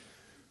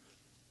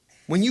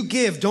 When you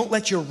give, don't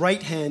let your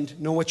right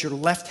hand know what your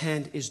left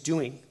hand is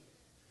doing.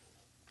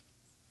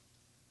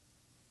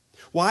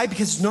 Why?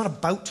 Because it's not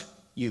about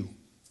you.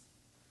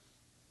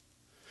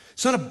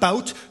 It's not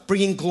about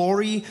bringing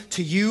glory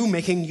to you,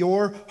 making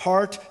your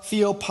heart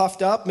feel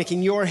puffed up,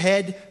 making your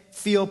head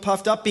feel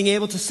puffed up, being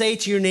able to say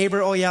to your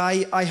neighbor, oh yeah,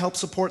 I helped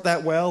support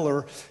that well,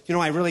 or,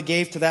 I really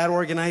gave to that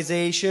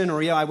organization,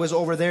 or yeah, I was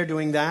over there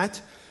doing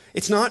that.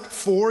 It's not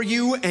for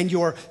you and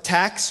your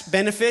tax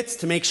benefits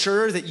to make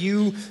sure that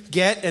you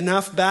get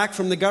enough back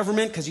from the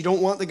government because you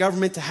don't want the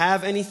government to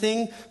have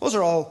anything. Those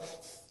are all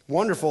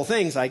wonderful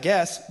things, I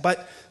guess.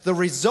 But the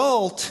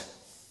result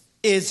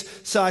is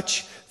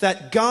such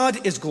that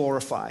God is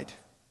glorified.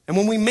 And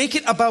when we make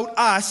it about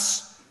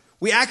us,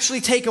 we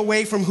actually take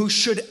away from who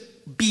should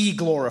be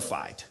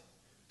glorified.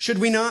 Should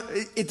we not?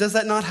 Does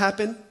that not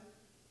happen?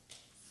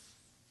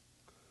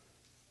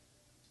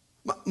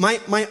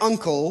 My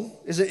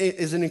uncle is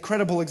an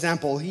incredible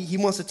example. He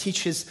wants to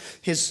teach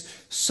his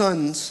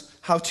sons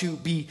how to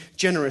be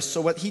generous.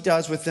 So what he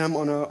does with them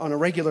on a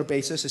regular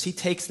basis is he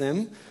takes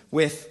them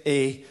with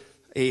a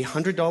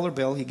 $100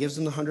 bill. He gives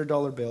them the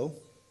 $100 bill.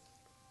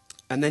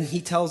 And then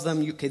he tells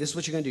them, okay, this is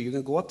what you're going to do. You're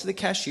going to go up to the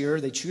cashier.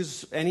 They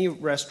choose any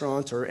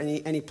restaurant or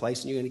any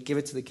place, and you're going to give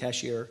it to the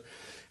cashier.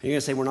 And you're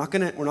going to say,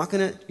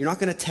 you're not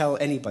going to tell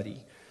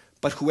anybody,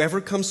 but whoever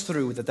comes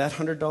through that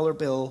 $100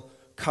 bill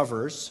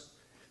covers,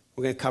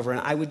 we're going to cover. And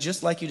I would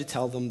just like you to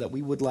tell them that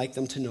we would like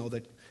them to know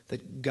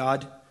that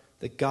God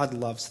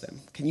loves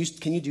them. Can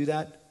you do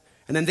that?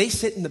 And then they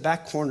sit in the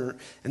back corner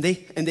and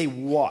they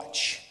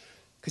watch,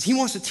 because he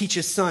wants to teach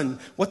his son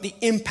what the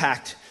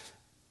impact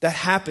that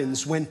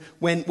happens when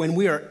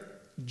we are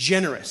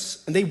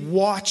generous. And they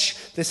watch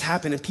this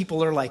happen, and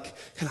people are like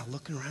kind of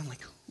looking around like,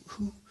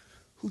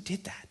 who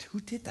did that? Who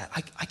did that?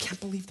 I can't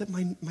believe that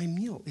my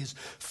meal is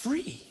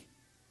free.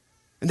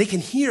 And they can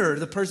hear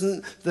the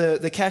person,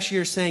 the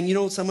cashier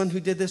saying, someone who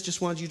did this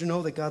just wanted you to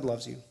know that God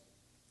loves you.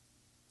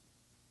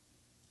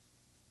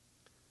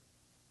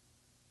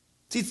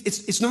 See,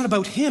 it's not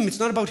about him. It's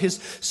not about his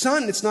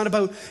son. It's not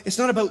about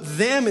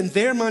them and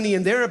their money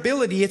and their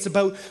ability. It's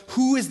about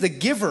who is the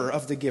giver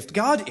of the gift.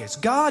 God is.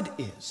 God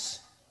is.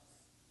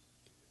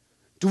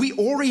 Do we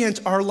orient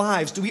our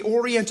lives? Do we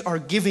orient our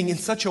giving in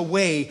such a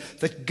way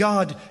that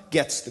God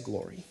gets the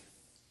glory?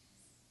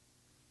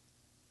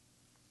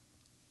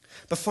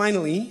 But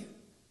finally,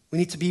 we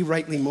need to be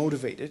rightly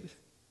motivated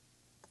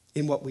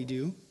in what we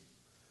do.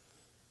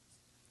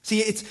 See,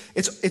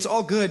 it's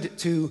all good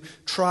to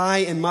try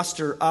and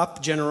muster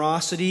up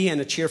generosity and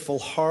a cheerful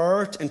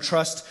heart and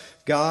trust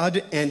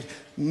God and,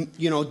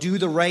 do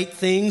the right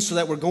things so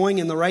that we're going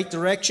in the right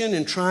direction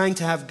and trying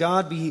to have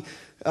God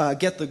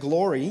get the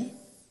glory.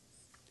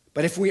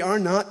 But if we are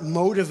not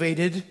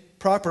motivated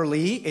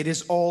properly, it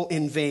is all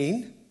in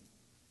vain.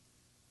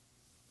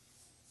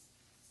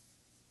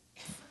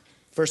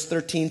 Verse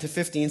 13 to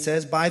 15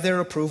 says, by their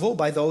approval,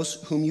 by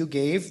those whom you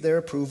gave their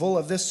approval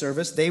of this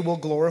service, they will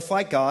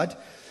glorify God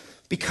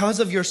because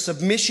of your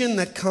submission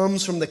that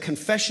comes from the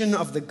confession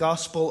of the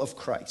gospel of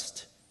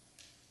Christ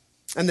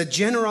and the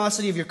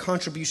generosity of your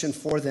contribution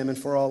for them and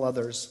for all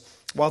others.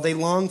 while they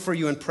long for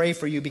you and pray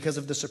for you because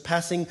of the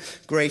surpassing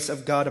grace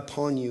of God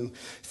upon you.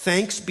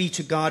 Thanks be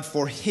to God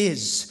for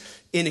his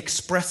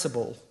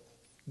inexpressible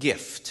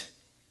gift.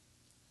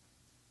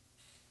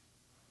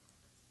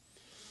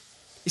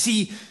 You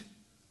see,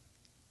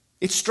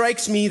 it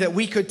strikes me that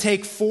we could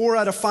take 4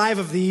 out of 5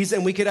 of these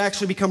and we could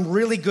actually become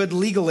really good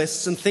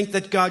legalists and think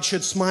that God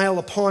should smile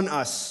upon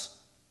us.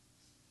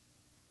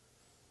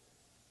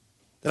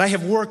 That I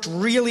have worked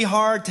really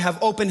hard to have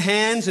open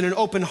hands and an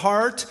open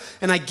heart,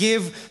 and I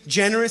give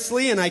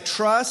generously and I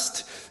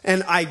trust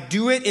and I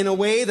do it in a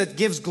way that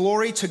gives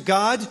glory to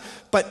God.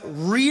 But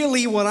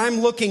really what I'm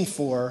looking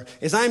for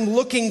is I'm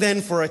looking then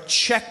for a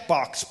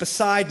checkbox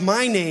beside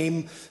my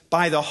name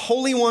by the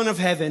Holy One of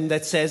Heaven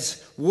that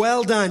says,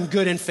 "Well done,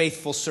 good and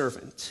faithful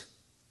servant."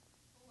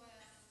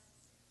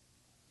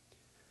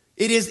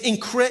 It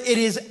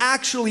is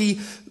actually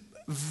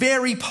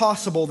very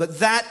possible that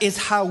that is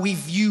how we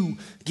view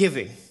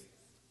giving.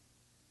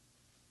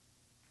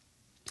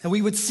 And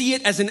we would see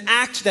it as an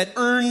act that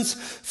earns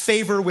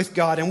favor with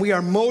God, and we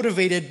are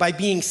motivated by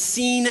being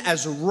seen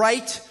as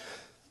right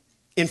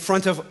in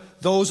front of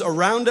those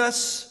around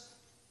us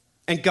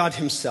and God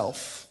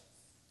himself.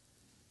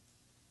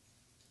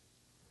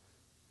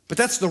 But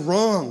that's the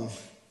wrong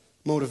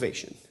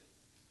motivation.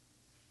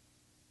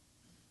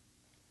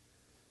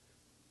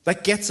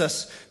 That gets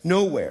us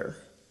nowhere.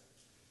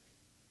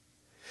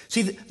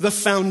 See, the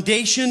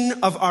foundation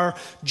of our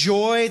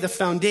joy, the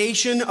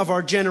foundation of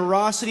our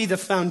generosity, the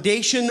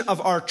foundation of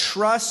our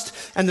trust,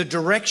 and the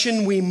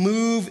direction we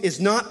move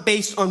is not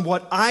based on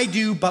what I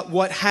do, but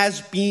what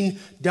has been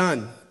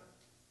done.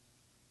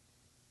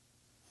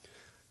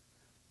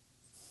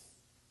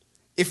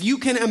 If you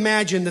can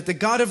imagine that the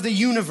God of the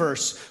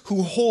universe,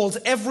 who holds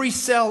every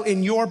cell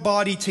in your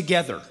body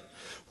together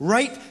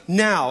right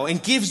now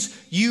and gives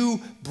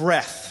you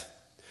breath,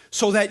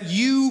 so that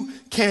you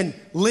can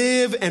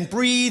live and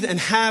breathe and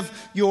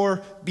have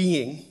your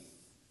being.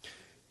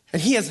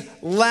 And he has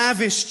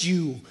lavished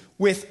you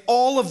with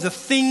all of the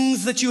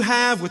things that you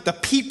have, with the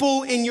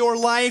people in your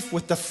life,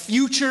 with the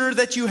future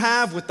that you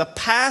have, with the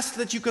past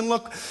that you can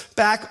look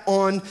back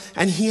on.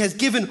 And he has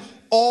given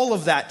all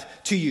of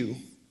that to you.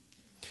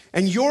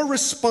 And your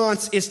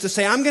response is to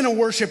say, I'm going to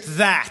worship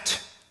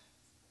that.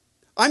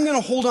 I'm going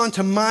to hold on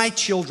to my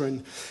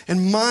children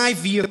and my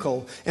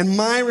vehicle and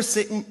my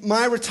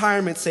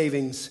retirement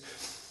savings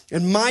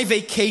and my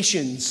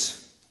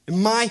vacations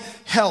and my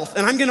health.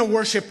 And I'm going to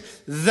worship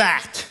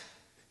that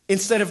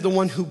instead of the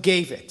one who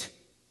gave it.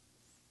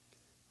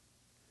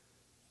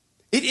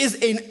 It is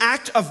an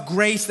act of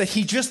grace that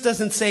he just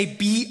doesn't say,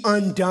 be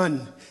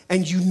undone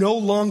and you no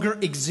longer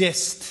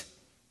exist.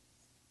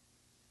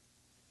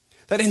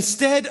 That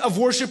instead of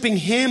worshiping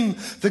him,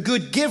 the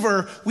good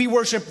giver, we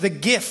worship the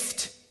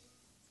gift.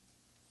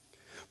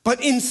 But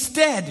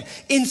instead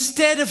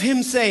of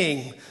him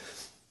saying,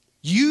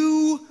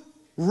 you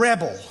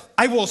rebel,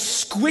 I will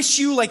squish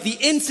you like the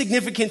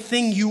insignificant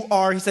thing you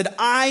are, he said,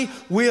 I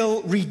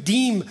will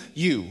redeem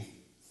you.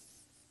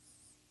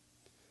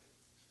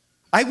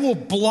 I will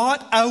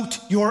blot out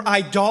your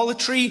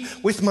idolatry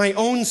with my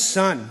own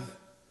son.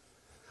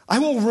 I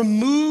will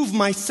remove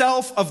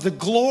myself of the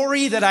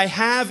glory that I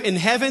have in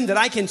heaven, that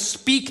I can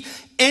speak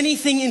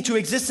anything into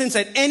existence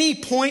at any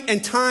point in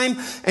time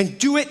and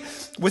do it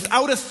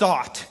without a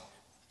thought.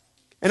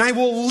 And I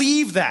will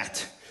leave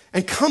that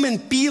and come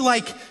and be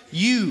like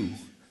you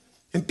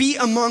and be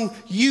among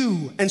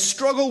you and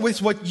struggle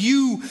with what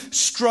you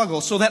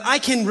struggle so that I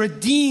can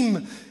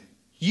redeem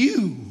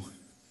you,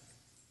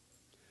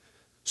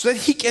 so that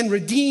he can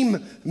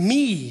redeem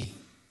me.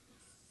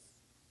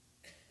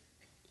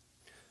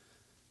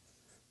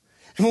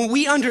 And when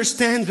we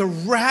understand the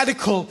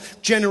radical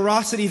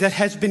generosity that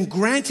has been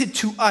granted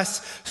to us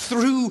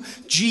through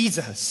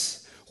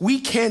Jesus, we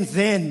can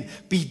then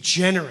be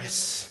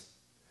generous.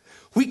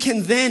 We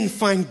can then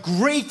find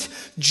great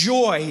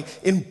joy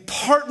in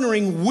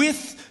partnering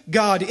with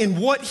God in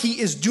what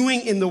he is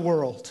doing in the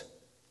world.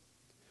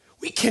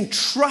 We can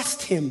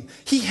trust him.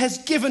 He has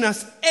given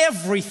us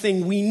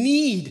everything we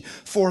need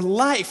for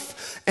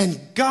life and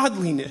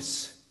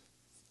godliness.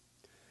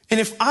 And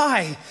if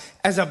I,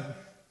 as a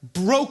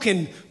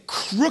broken,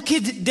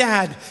 crooked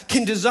dad,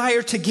 can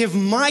desire to give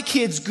my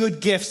kids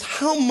good gifts,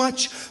 how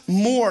much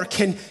more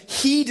can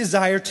he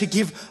desire to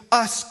give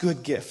us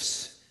good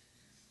gifts?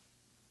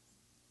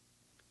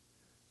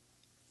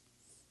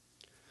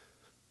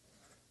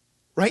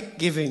 Right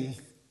giving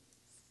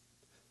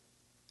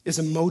is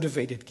a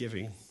motivated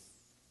giving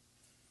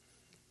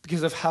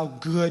because of how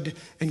good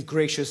and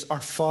gracious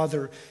our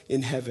Father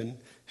in heaven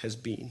has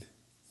been.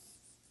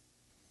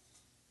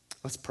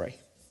 Let's pray.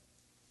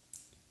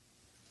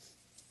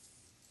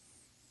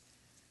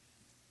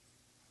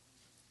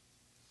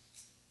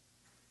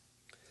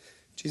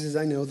 Jesus,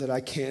 I know that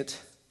I can't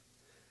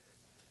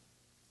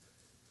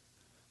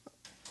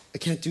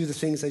do the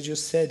things I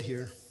just said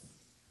here,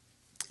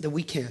 that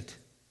we can't.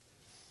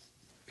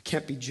 We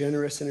can't be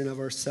generous in and of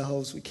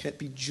ourselves. We can't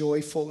be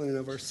joyful in and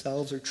of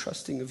ourselves or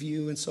trusting of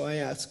you. And so I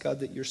ask, God,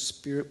 that your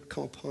Spirit would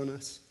come upon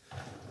us.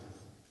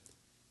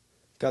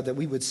 God, that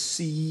we would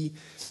see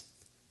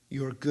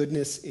your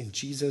goodness in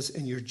Jesus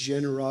and your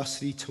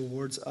generosity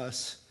towards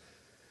us.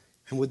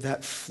 And would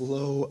that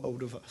flow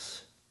out of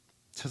us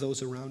to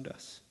those around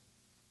us?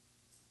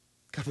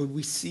 God, would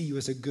we see you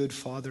as a good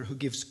Father who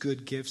gives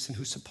good gifts and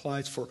who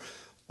supplies for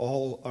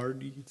all our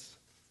needs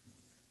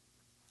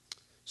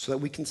so that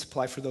we can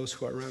supply for those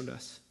who are around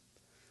us?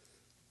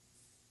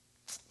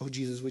 Oh,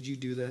 Jesus, would you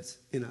do that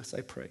in us,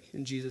 I pray.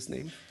 In Jesus'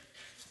 name,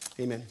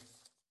 amen.